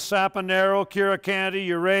 Juanita, Saponero, Curacanty,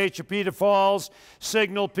 Uray, Chapita Falls,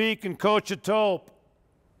 Signal Peak, and Cochetope.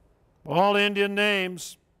 All Indian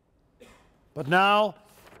names. But now,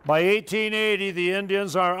 by 1880, the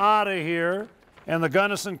Indians are out of here, and the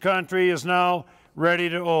Gunnison country is now ready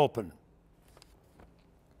to open.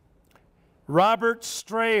 Robert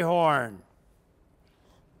Strayhorn,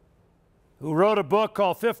 who wrote a book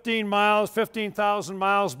called 15,000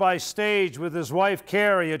 Miles by Stage with his wife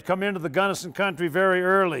Carrie, had come into the Gunnison country very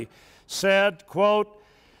early, said, quote,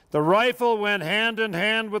 "The rifle went hand in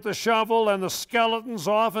hand with the shovel, and the skeletons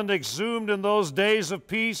often exhumed in those days of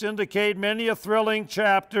peace indicate many a thrilling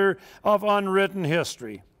chapter of unwritten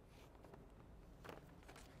history."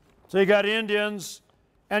 So you got Indians,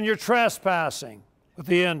 and you're trespassing with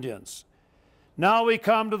the Indians. Now we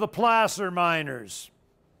come to the placer miners.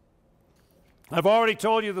 I've already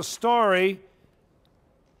told you the story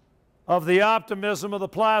of the optimism of the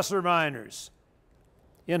placer miners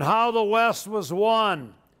in how the West was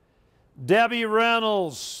won. Debbie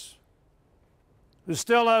Reynolds, who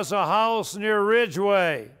still has a house near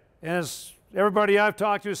Ridgeway, and as everybody I've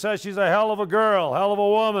talked to says she's a hell of a girl, hell of a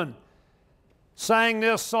woman, sang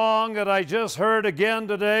this song that I just heard again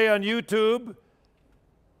today on YouTube.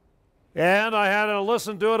 And I had to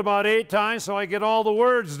listen to it about 8 times so I get all the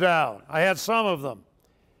words down. I had some of them.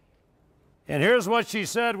 And here's what she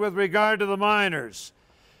said with regard to the miners.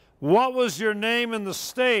 "What was your name in the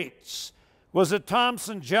States? Was it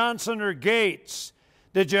Thompson, Johnson, or Gates?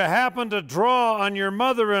 Did you happen to draw on your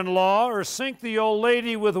mother-in-law or sink the old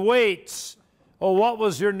lady with weights? Oh, what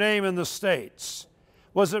was your name in the States?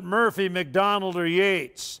 Was it Murphy, McDonald, or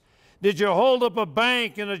Yates? Did you hold up a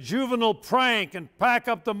bank in a juvenile prank and pack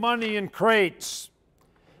up the money in crates?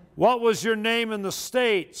 What was your name in the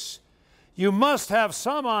States? You must have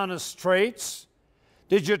some honest traits.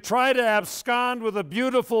 Did you try to abscond with a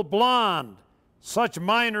beautiful blonde? Such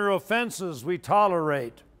minor offenses we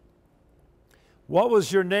tolerate. What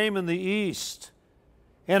was your name in the East?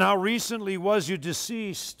 And how recently was you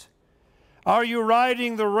deceased? Are you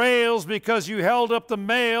riding the rails because you held up the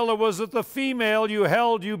male, or was it the female you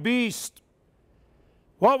held, you beast?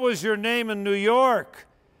 What was your name in New York?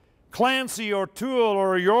 Clancy, O'Toole,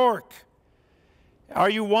 or York? Are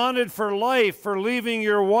you wanted for life for leaving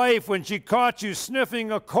your wife when she caught you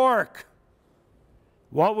sniffing a cork?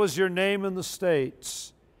 What was your name in the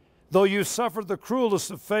States? Though you suffered the cruelest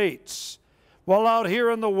of fates. Well, out here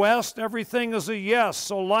in the West, everything is a yes,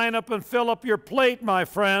 so line up and fill up your plate, my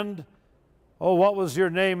friend. Oh, what was your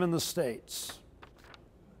name in the States?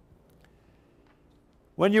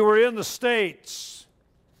 When you were in the States,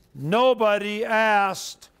 nobody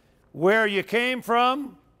asked where you came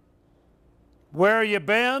from, where you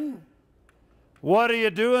been, what are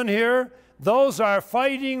you doing here? Those are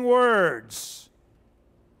fighting words.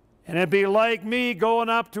 And it'd be like me going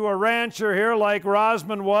up to a rancher here like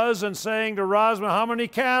Rosman was and saying to Rosman, how many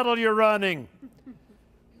cattle you running?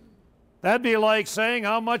 That'd be like saying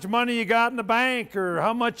how much money you got in the bank or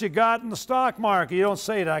how much you got in the stock market. You don't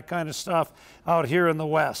say that kind of stuff out here in the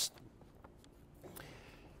West.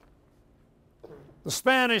 The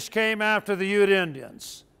Spanish came after the Ute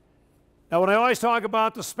Indians. Now, when I always talk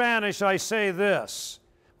about the Spanish, I say this.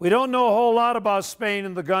 We don't know a whole lot about Spain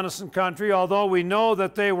in the Gunnison country, although we know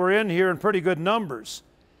that they were in here in pretty good numbers.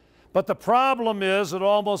 But the problem is that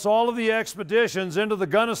almost all of the expeditions into the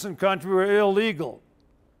Gunnison country were illegal.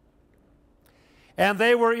 And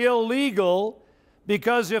they were illegal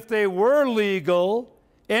because if they were legal,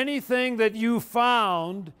 anything that you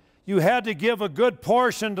found, you had to give a good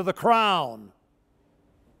portion to the crown.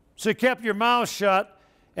 So you kept your mouth shut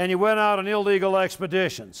and you went out on illegal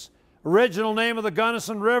expeditions. Original name of the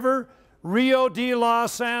Gunnison River, Rio de la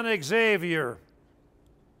San Xavier.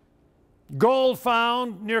 Gold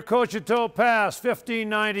found near Cochito Pass,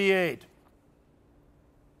 1598.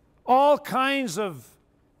 All kinds of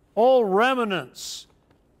old remnants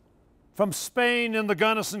from Spain in the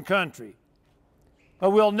Gunnison country.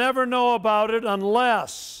 But we'll never know about it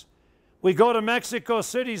unless we go to Mexico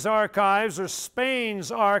City's archives or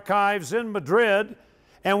Spain's archives in Madrid,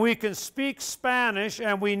 and we can speak Spanish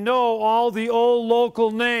and we know all the old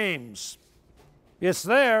local names. It's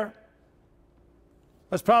there.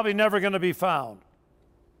 It's probably never going to be found.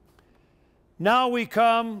 Now we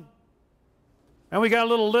come, and we got a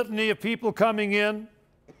little litany of people coming in.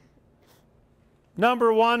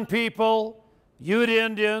 Number one people, Ute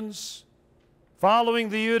Indians. Following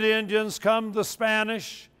the Ute Indians come the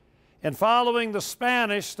Spanish. And following the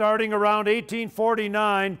Spanish, starting around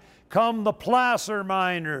 1849, come the placer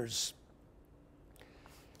miners.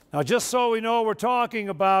 Now, just so we know what we're talking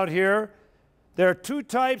about here, there are two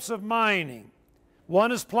types of mining.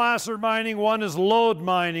 One is placer mining, one is lode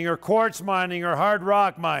mining, or quartz mining, or hard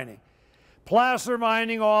rock mining. Placer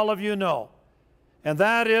mining, all of you know. And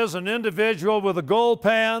that is an individual with a gold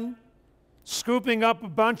pan scooping up a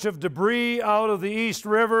bunch of debris out of the East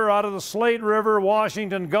River, out of the Slate River,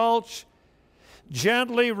 Washington Gulch,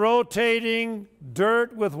 gently rotating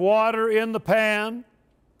dirt with water in the pan,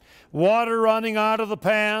 water running out of the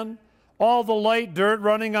pan, all the light dirt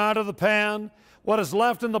running out of the pan. What is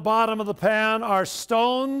left in the bottom of the pan are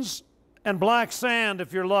stones and black sand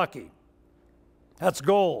if you're lucky. That's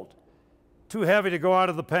gold. Too heavy to go out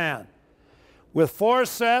of the pan. With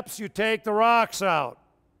forceps, you take the rocks out.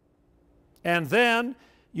 And then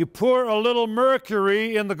you pour a little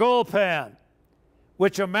mercury in the gold pan,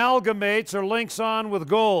 which amalgamates or links on with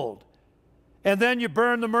gold. And then you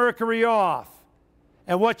burn the mercury off.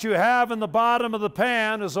 And what you have in the bottom of the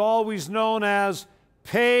pan is always known as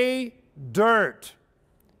pay dirt.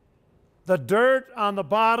 The dirt on the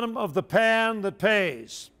bottom of the pan that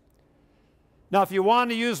pays. Now, if you want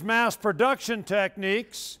to use mass production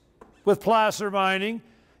techniques with placer mining,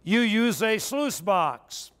 you use a sluice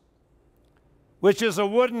box, which is a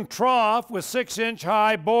wooden trough with 6-inch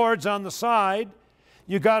high boards on the side.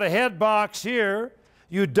 You got a head box here.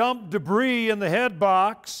 You dump debris in the head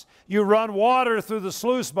box. You run water through the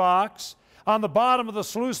sluice box. On the bottom of the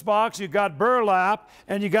sluice box, you got burlap,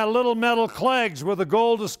 and you got little metal clegs where the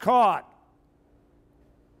gold is caught.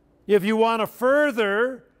 If you want to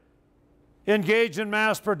further engage in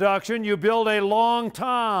mass production, you build a long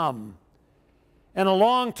tom. And a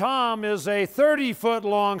long tom is a 30-foot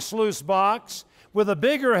long sluice box with a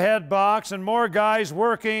bigger head box and more guys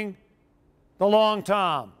working the long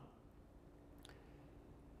tom.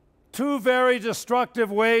 Two very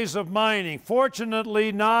destructive ways of mining.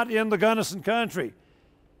 Fortunately, not in the Gunnison country.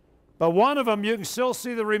 But one of them, you can still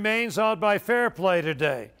see the remains out by Fairplay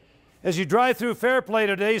today. As you drive through Fairplay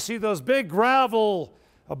today, you see those big gravel,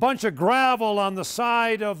 a bunch of gravel on the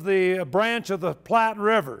side of the branch of the Platte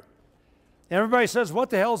River. Everybody says, what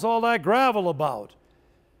the hell's all that gravel about?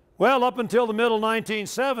 Well, up until the middle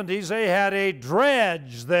 1970s, they had a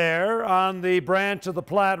dredge there on the branch of the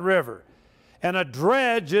Platte River. And a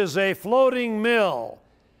dredge is a floating mill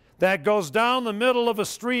that goes down the middle of a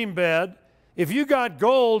stream bed. If you got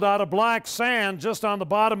gold out of black sand just on the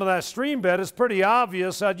bottom of that stream bed, it's pretty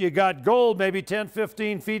obvious that you got gold maybe 10,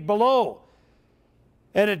 15 feet below.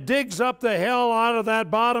 And it digs up the hell out of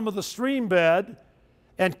that bottom of the stream bed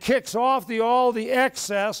and kicks off all the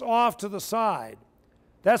excess off to the side.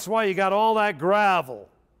 That's why you got all that gravel.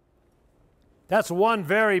 That's one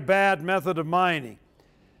very bad method of mining.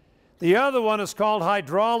 The other one is called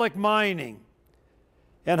hydraulic mining.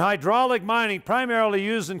 And hydraulic mining, primarily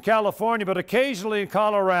used in California, but occasionally in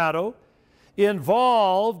Colorado,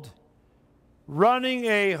 involved running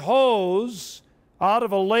a hose out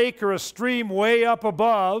of a lake or a stream way up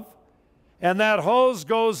above, and that hose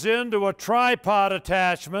goes into a tripod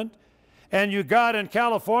attachment, and you got, in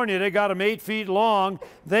California, they got them 8 feet long,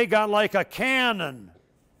 they got like a cannon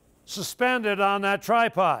suspended on that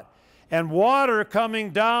tripod. And water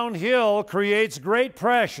coming downhill creates great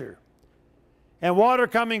pressure. And water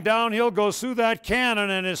coming downhill goes through that cannon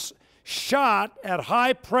and is shot at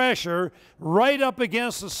high pressure right up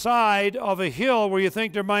against the side of a hill where you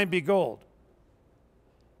think there might be gold.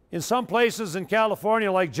 In some places in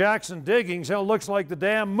California, like Jackson Diggings, it looks like the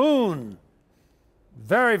damn moon.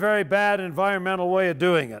 Very, very bad environmental way of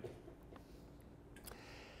doing it.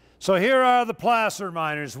 So here are the placer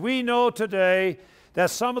miners. We know today that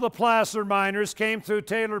some of the placer miners came through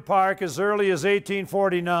Taylor Park as early as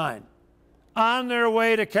 1849 on their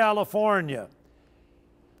way to California.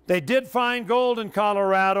 They did find gold in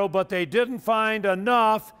Colorado, but they didn't find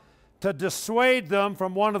enough to dissuade them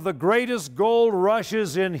from one of the greatest gold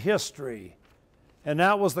rushes in history. And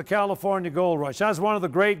that was the California Gold Rush. That's one of the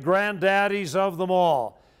great granddaddies of them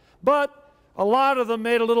all. But a lot of them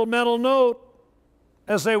made a little mental note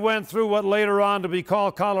as they went through what later on to be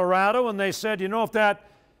called Colorado, and they said, you know, if that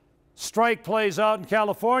strike plays out in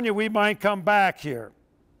California, we might come back here.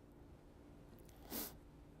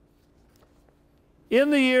 In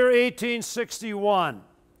the year 1861,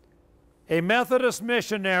 a Methodist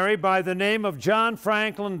missionary by the name of John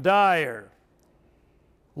Franklin Dyer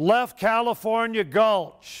left California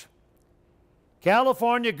Gulch.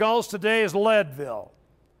 California Gulch today is Leadville.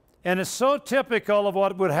 And it's so typical of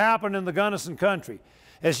what would happen in the Gunnison country.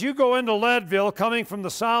 As you go into Leadville, coming from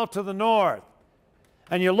the south to the north,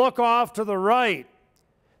 and you look off to the right,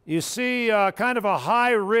 you see kind of a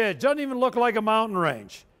high ridge. Doesn't even look like a mountain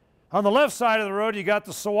range. On the left side of the road, you got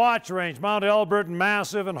the Sawatch Range, Mount Elbert and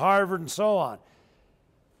Massive and Harvard and so on.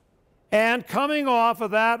 And coming off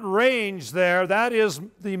of that range there, that is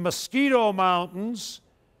the Mosquito Mountains,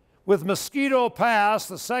 with Mosquito Pass,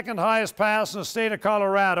 the second highest pass in the state of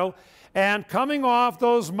Colorado, and coming off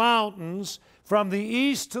those mountains from the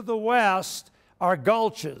east to the west are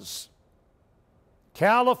gulches.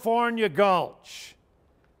 California Gulch,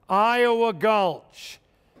 Iowa Gulch,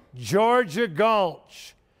 Georgia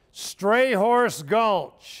Gulch, Stray Horse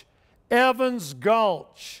Gulch, Evans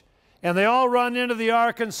Gulch, and they all run into the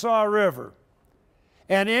Arkansas River.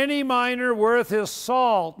 And any miner worth his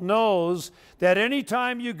salt knows that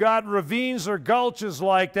anytime you got ravines or gulches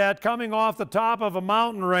like that coming off the top of a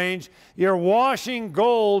mountain range, you're washing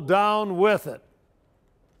gold down with it.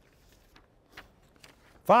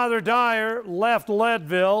 Father Dyer left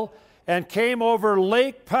Leadville and came over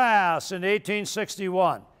Lake Pass in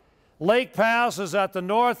 1861. Lake Pass is at the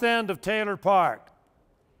north end of Taylor Park.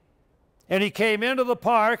 And he came into the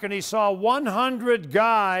park and he saw 100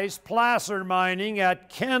 guys placer mining at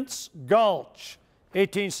Kent's Gulch,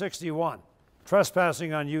 1861,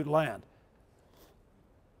 trespassing on Ute land.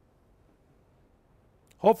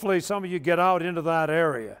 Hopefully some of you get out into that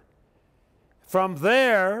area. From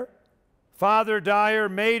there, Father Dyer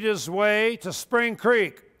made his way to Spring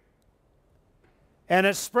Creek. And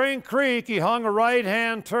at Spring Creek, he hung a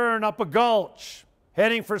right-hand turn up a gulch,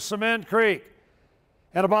 heading for Cement Creek.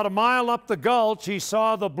 And about a mile up the gulch, he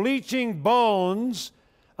saw the bleaching bones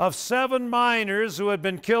of 7 miners who had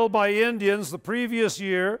been killed by Indians the previous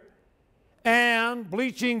year, and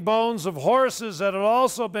bleaching bones of horses that had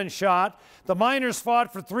also been shot. The miners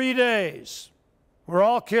fought for 3 days, were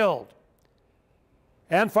all killed.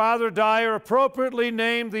 And Father Dyer appropriately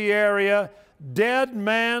named the area Dead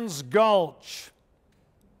Man's Gulch.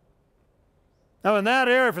 Now in that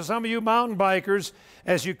area, for some of you mountain bikers,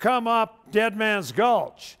 as you come up Dead Man's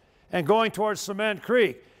Gulch and going towards Cement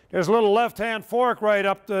Creek, there's a little left-hand fork right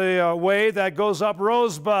up the way that goes up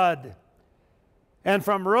Rosebud. And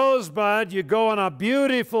from Rosebud, you go on a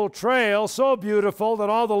beautiful trail, so beautiful that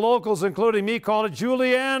all the locals, including me, call it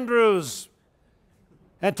Julie Andrews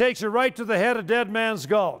and takes you right to the head of Dead Man's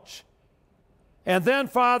Gulch. And then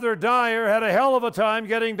Father Dyer had a hell of a time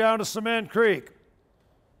getting down to Cement Creek.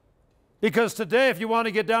 Because today, if you want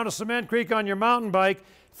to get down to Cement Creek on your mountain bike,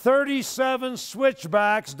 37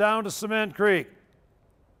 switchbacks down to Cement Creek.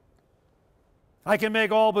 I can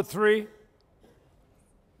make all but 3.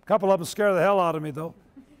 A couple of them scare the hell out of me, though.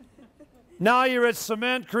 Now you're at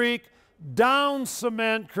Cement Creek, down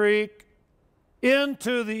Cement Creek,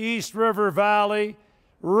 into the East River Valley,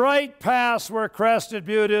 right past where Crested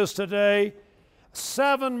Butte is today,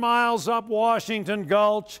 7 miles up Washington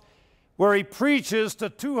Gulch, where he preaches to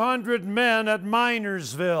 200 men at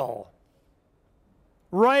Minersville,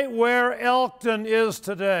 right where Elkton is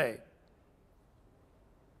today.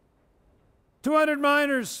 200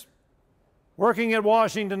 miners working at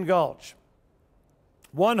Washington Gulch.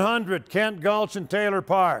 100 Kent Gulch and Taylor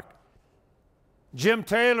Park. Jim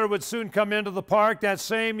Taylor would soon come into the park that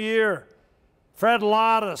same year. Fred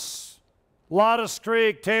Lottis, Lottis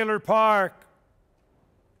Creek, Taylor Park,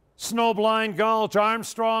 Snowblind Gulch,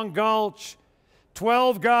 Armstrong Gulch.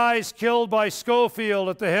 12 guys killed by Schofield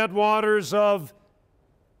at the headwaters of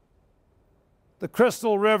the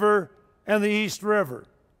Crystal River and the East River.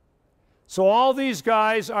 So all these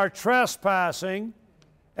guys are trespassing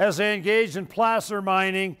as they engage in placer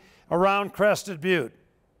mining around Crested Butte.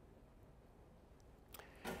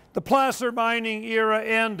 The placer mining era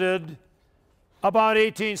ended about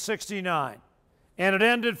 1869, and it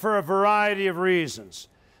ended for a variety of reasons.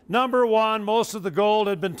 Number one, most of the gold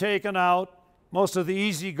had been taken out. Most of the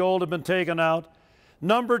easy gold had been taken out.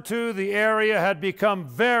 Number two, the area had become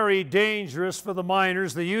very dangerous for the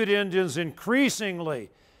miners. The Ute Indians increasingly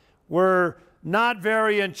were not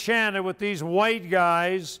very enchanted with these white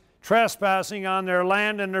guys trespassing on their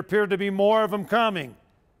land, and there appeared to be more of them coming.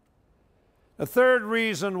 The third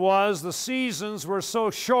reason was the seasons were so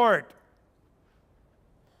short.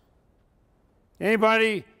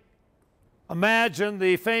 Anybody imagine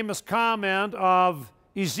the famous comment of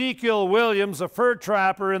Ezekiel Williams, a fur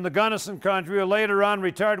trapper in the Gunnison country, who later on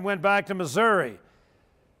retired and went back to Missouri?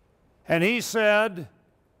 And he said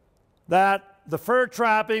that the fur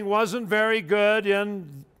trapping wasn't very good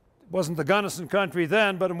wasn't the Gunnison country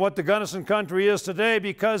then, but in what the Gunnison country is today,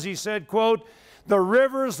 because he said, quote, the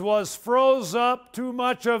rivers was froze up too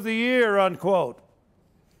much of the year, unquote.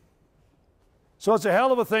 So it's a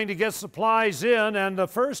hell of a thing to get supplies in, and the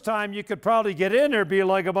first time you could probably get in there be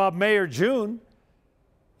like about May or June.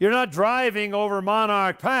 You're not driving over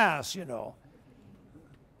Monarch Pass, you know.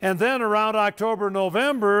 And then around October,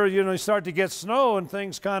 November, you start to get snow and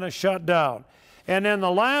things kind of shut down. And then the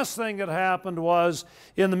last thing that happened was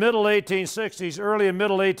in the middle 1860s, early and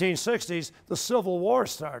middle 1860s, the Civil War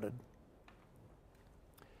started.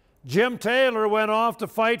 Jim Taylor went off to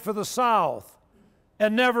fight for the South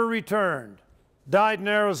and never returned. Died in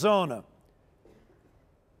Arizona.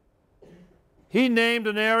 He named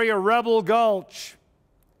an area Rebel Gulch.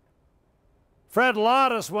 Fred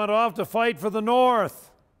Lottis went off to fight for the North.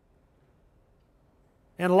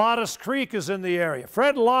 And Lottis Creek is in the area.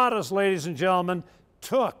 Fred Lottis, ladies and gentlemen,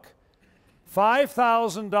 took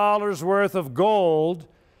 $5,000 worth of gold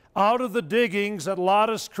out of the diggings at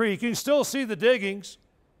Lottis Creek. You can still see the diggings.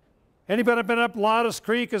 Anybody been up Lottis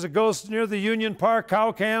Creek as it goes near the Union Park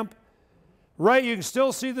cow camp? Right, you can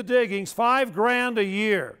still see the diggings, $5 grand a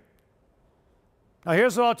year. Now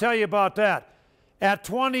here's what I'll tell you about that. At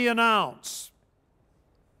 20 an ounce,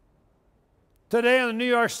 today on the New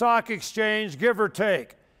York Stock Exchange, give or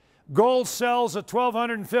take, gold sells at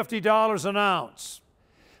 $1,250 an ounce.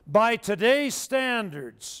 By today's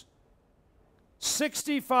standards,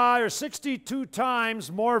 65 or 62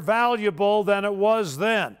 times more valuable than it was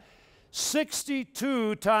then.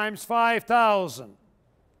 62 times 5,000.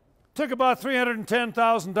 Took about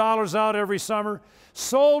 $310,000 out every summer.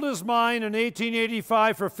 Sold his mine in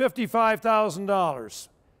 1885 for $55,000.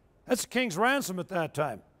 That's the king's ransom at that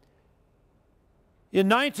time. In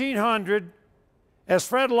 1900, as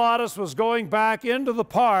Fred Lottis was going back into the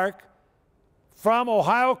park from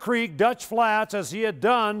Ohio Creek, Dutch Flats, as he had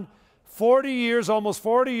done 40 years, almost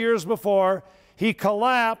 40 years before, he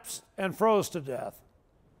collapsed and froze to death.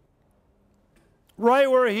 Right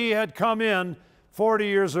where he had come in 40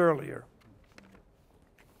 years earlier.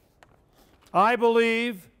 I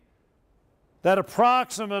believe that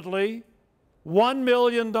approximately $1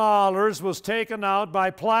 million was taken out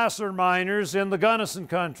by placer miners in the Gunnison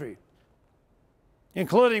country,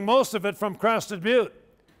 including most of it from Crested Butte,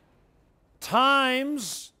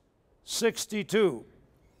 times 62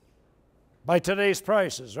 by today's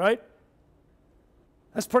prices, right?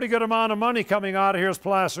 That's a pretty good amount of money coming out of here as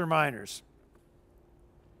placer miners.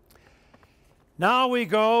 Now we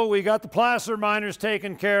got the placer miners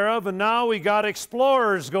taken care of, and now we got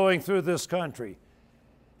explorers going through this country.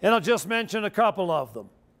 And I'll just mention a couple of them.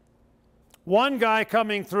 One guy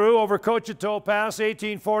coming through over Cochito Pass,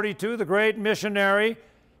 1842, the great missionary,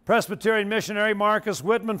 Presbyterian missionary Marcus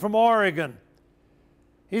Whitman from Oregon.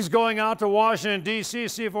 He's going out to Washington, D.C.,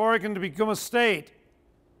 see if Oregon to become a state.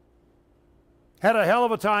 Had a hell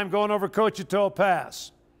of a time going over Cochito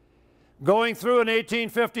Pass. Going through in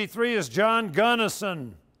 1853 is John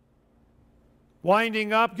Gunnison,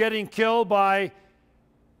 winding up getting killed by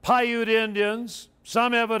Paiute Indians.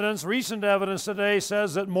 Some evidence, recent evidence today,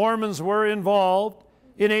 says that Mormons were involved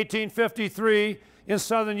in 1853 in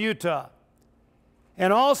southern Utah.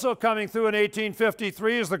 And also coming through in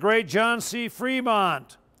 1853 is the great John C.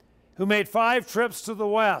 Fremont, who made 5 trips to the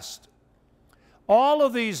west. All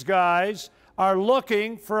of these guys are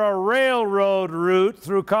looking for a railroad route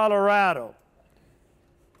through Colorado.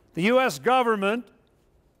 The U.S. government,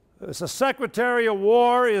 as the Secretary of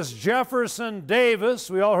War, is Jefferson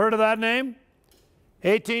Davis. We all heard of that name?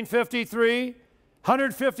 1853,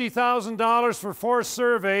 $150,000 for 4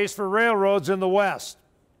 surveys for railroads in the West.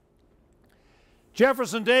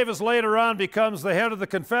 Jefferson Davis later on becomes the head of the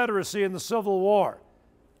Confederacy in the Civil War.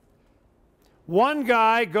 One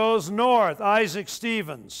guy goes north, Isaac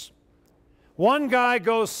Stevens. One guy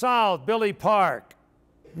goes south, Billy Park,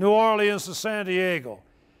 New Orleans to San Diego.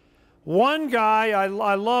 One guy, I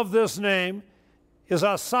love this name, is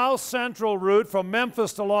a south central route from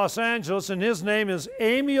Memphis to Los Angeles, and his name is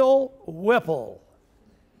Amiel Whipple.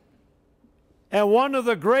 And one of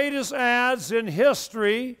the greatest ads in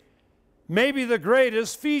history, maybe the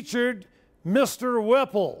greatest, featured Mr.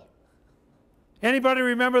 Whipple. Anybody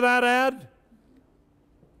remember that ad?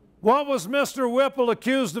 What was Mr. Whipple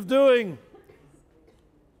accused of doing?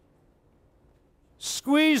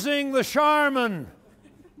 Squeezing the Charmin.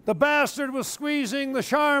 The bastard was squeezing the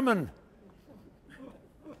Charmin.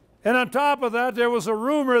 And on top of that, there was a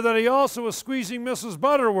rumor that he also was squeezing Mrs.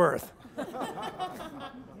 Butterworth.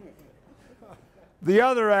 The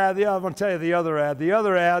other ad, I'm going to tell you the other ad. The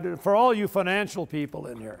other ad, for all you financial people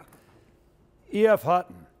in here, E.F.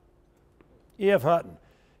 Hutton. E.F. Hutton.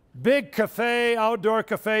 Big cafe, outdoor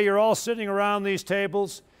cafe, you're all sitting around these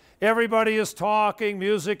tables. Everybody is talking,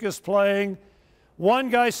 music is playing.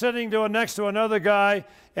 One guy sitting next to another guy,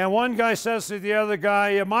 and one guy says to the other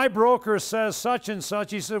guy, my broker says such and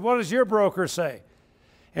such. He said, what does your broker say?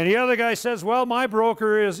 And the other guy says, well, my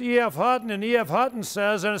broker is E.F. Hutton, and E.F. Hutton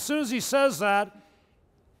says, and as soon as he says that,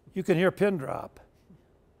 you can hear a pin drop.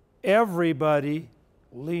 Everybody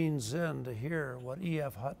leans in to hear what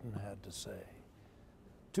E.F. Hutton had to say.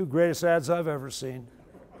 2 greatest ads I've ever seen.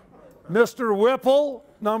 Mr. Whipple,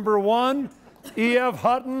 number 1, E.F.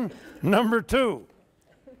 Hutton, number 2.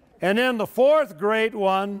 And then the 4th great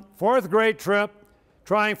one, 4th great trip,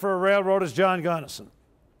 trying for a railroad is John Gunnison.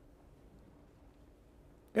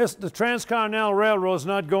 The Transcontinental Railroad is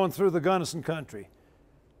not going through the Gunnison country.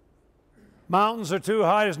 Mountains are too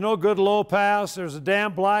high, there's no good low pass, there's a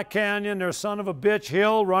damn black canyon, there's son of a bitch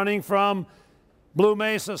hill running from Blue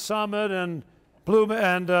Mesa Summit and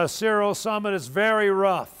Cerro Summit. It's very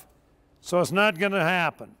rough, so it's not going to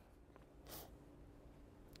happen.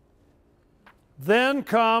 Then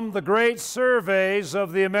come the great surveys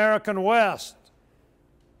of the American West,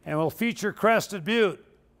 and will feature Crested Butte.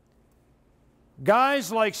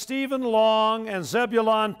 Guys like Stephen Long and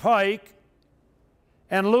Zebulon Pike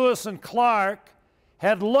and Lewis and Clark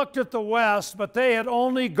had looked at the West, but they had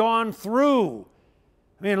only gone through.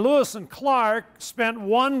 I mean, Lewis and Clark spent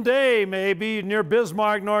 1 day maybe near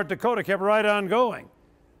Bismarck, North Dakota, kept right on going.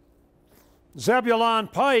 Zebulon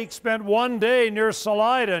Pike spent 1 day near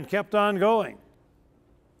Salida and kept on going.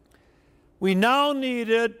 We now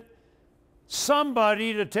needed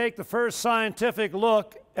somebody to take the first scientific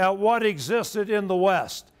look at what existed in the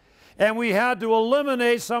West. And we had to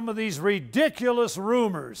eliminate some of these ridiculous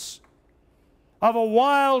rumors of a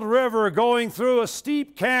wild river going through a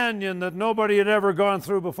steep canyon that nobody had ever gone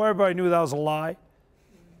through before. Everybody knew that was a lie.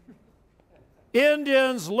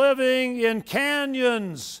 Indians living in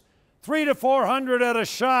canyons, 300 to 400 at a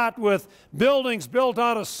shot, with buildings built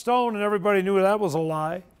out of stone, and everybody knew that was a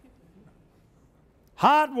lie.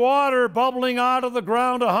 Hot water bubbling out of the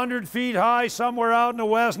ground 100 feet high somewhere out in the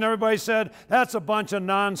West, and everybody said, that's a bunch of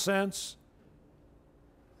nonsense.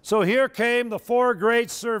 So here came the 4 great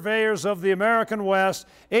surveyors of the American West,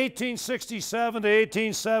 1867 to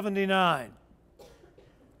 1879.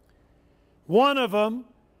 One of them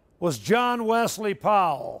was John Wesley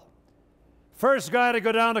Powell. First guy to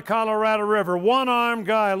go down the Colorado River, one-armed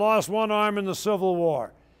guy, lost 1 arm in the Civil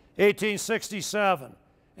War, 1867.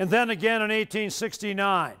 And then again in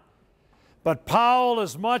 1869. But Powell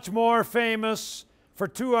is much more famous for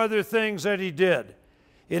two other things that he did.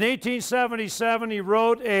 In 1877, he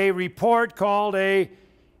wrote a report called A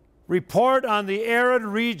Report on the Arid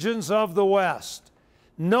Regions of the West.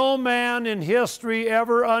 No man in history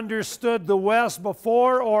ever understood the West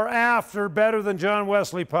before or after better than John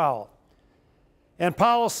Wesley Powell. And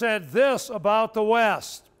Powell said this about the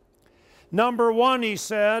West. Number one, he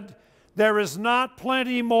said, there is not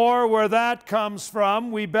plenty more where that comes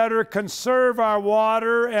from. We better conserve our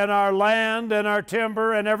water and our land and our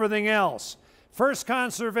timber and everything else. First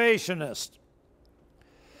conservationist.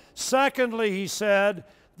 Secondly, he said,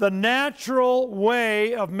 the natural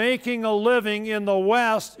way of making a living in the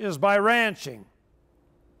West is by ranching,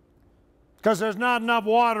 because there's not enough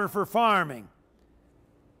water for farming.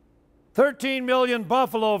 13 million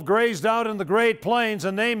buffalo have grazed out in the Great Plains,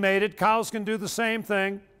 and they made it. Cows can do the same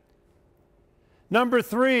thing. Number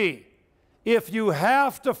three, if you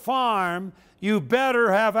have to farm, you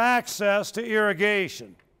better have access to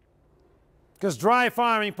irrigation, because dry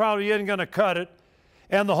farming probably isn't going to cut it.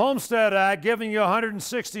 And the Homestead Act giving you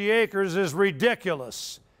 160 acres is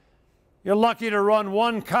ridiculous. You're lucky to run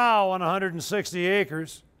one cow on 160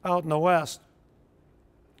 acres out in the West.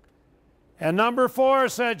 And number four,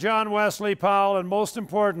 said John Wesley Powell, and most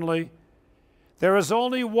importantly, there is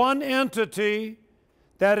only one entity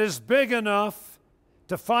that is big enough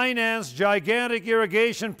to finance gigantic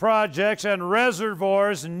irrigation projects and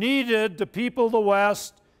reservoirs needed to people the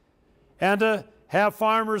West and to have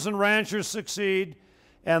farmers and ranchers succeed,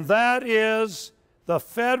 and that is the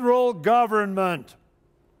federal government.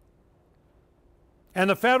 And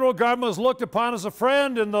the federal government was looked upon as a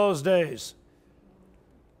friend in those days.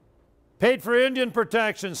 Paid for Indian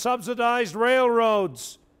protection, subsidized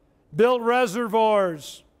railroads, built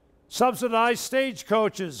reservoirs, subsidized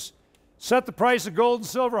stagecoaches, set the price of gold and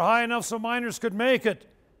silver high enough so miners could make it.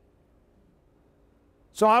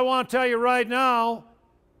 So I want to tell you right now,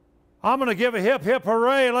 I'm going to give a hip, hip,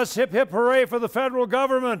 hooray. Let's hip, hip, hooray for the federal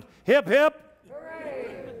government. Hip, hip.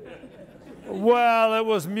 Hooray. Well, it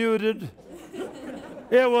was muted.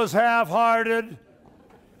 It was half-hearted.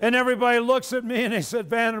 And everybody looks at me and they said,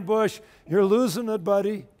 Vandenbush, you're losing it,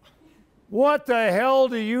 buddy. What the hell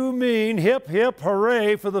do you mean, hip, hip,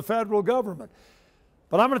 hooray for the federal government?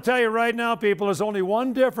 But I'm going to tell you right now, people, there's only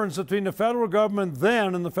one difference between the federal government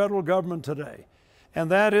then and the federal government today. And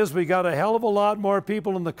that is we got a hell of a lot more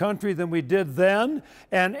people in the country than we did then,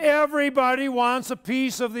 and everybody wants a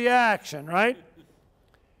piece of the action, right?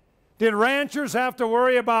 Did ranchers have to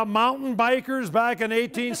worry about mountain bikers back in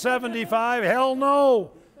 1875? Hell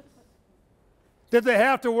no. Did they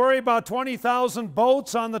have to worry about 20,000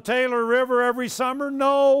 boats on the Taylor River every summer?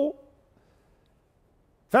 No.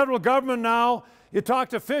 Federal government now, you talk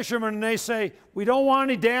to fishermen and they say, we don't want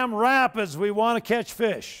any damn rapids, we want to catch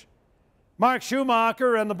fish. Mark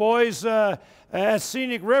Schumacher and the boys at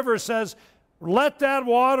Scenic River says, let that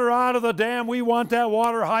water out of the dam. We want that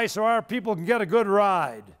water high so our people can get a good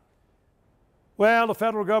ride. Well, the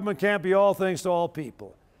federal government can't be all things to all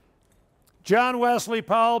people. John Wesley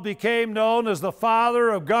Powell became known as the father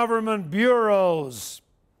of government bureaus.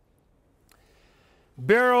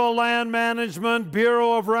 Bureau of Land Management,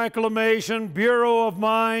 Bureau of Reclamation, Bureau of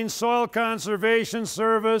Mines, Soil Conservation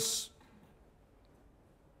Service.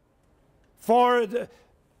 For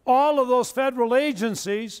all of those federal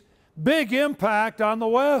agencies, big impact on the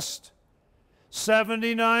West.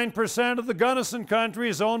 79% of the Gunnison country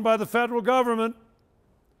is owned by the federal government.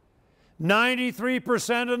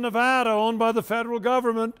 93% of Nevada owned by the federal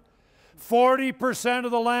government. 40%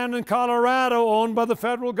 of the land in Colorado owned by the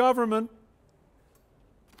federal government.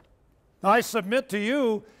 I submit to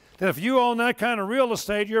you that if you own that kind of real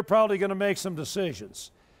estate, you're probably going to make some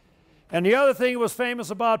decisions. And the other thing that was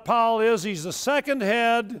famous about Powell is he's the second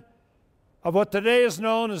head of what today is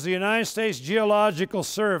known as the United States Geological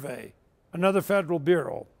Survey, another federal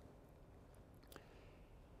bureau.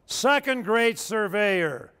 Second great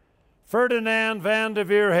surveyor, Ferdinand Van de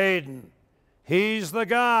Veer Hayden. He's the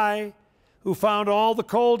guy who found all the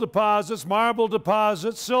coal deposits, marble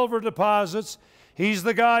deposits, silver deposits. He's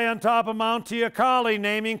the guy on top of Mount Teocalli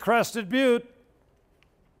naming Crested Butte.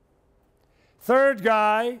 Third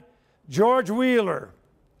guy, George Wheeler.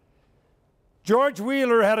 George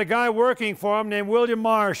Wheeler had a guy working for him named William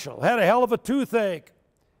Marshall, had a hell of a toothache.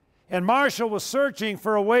 And Marshall was searching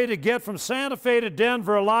for a way to get from Santa Fe to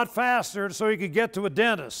Denver a lot faster so he could get to a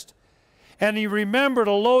dentist. And he remembered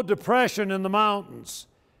a low depression in the mountains.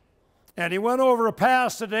 And he went over a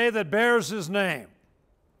pass today that bears his name.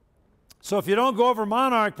 So if you don't go over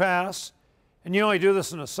Monarch Pass, and you only do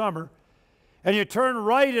this in the summer, and you turn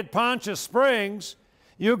right at Poncha Springs,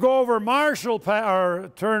 You go over Marshall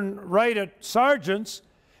or turn right at Sargent's,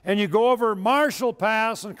 and you go over Marshall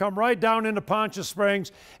Pass and come right down into Poncha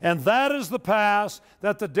Springs, and that is the pass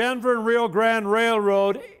that the Denver and Rio Grande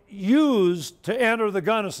Railroad used to enter the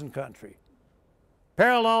Gunnison country.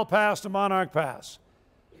 Parallel pass to Monarch Pass.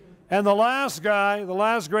 And the last guy, the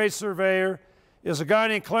last great surveyor, is a guy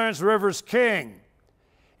named Clarence Rivers King.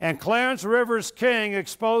 And Clarence Rivers King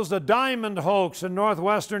exposed a diamond hoax in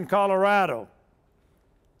northwestern Colorado,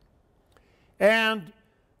 and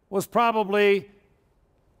was probably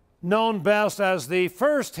known best as the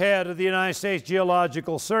first head of the United States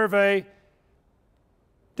Geological Survey.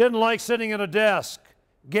 Didn't like sitting at a desk,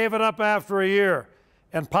 gave it up after a year,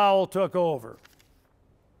 and Powell took over.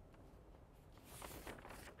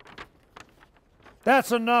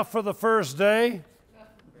 That's enough for the first day.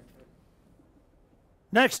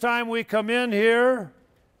 Next time we come in here,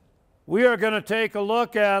 we are going to take a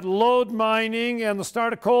look at lode mining and the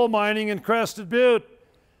start of coal mining in Crested Butte.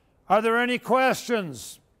 Are there any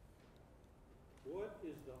questions? What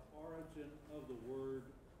is the origin of the word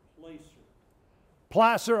placer?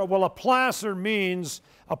 Placer, well, a placer means,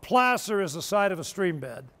 a placer is the side of a stream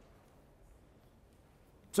bed.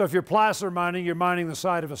 So if you're placer mining, you're mining the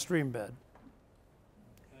side of a stream bed.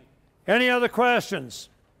 Any other questions?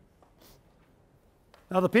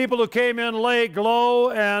 Now, the people who came in late,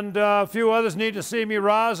 Glow and a few others, need to see me.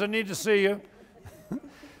 Roz, I need to see you.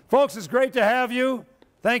 Folks, it's great to have you.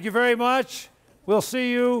 Thank you very much. We'll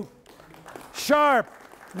see you sharp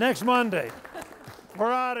next Monday.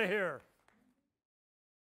 We're out of here.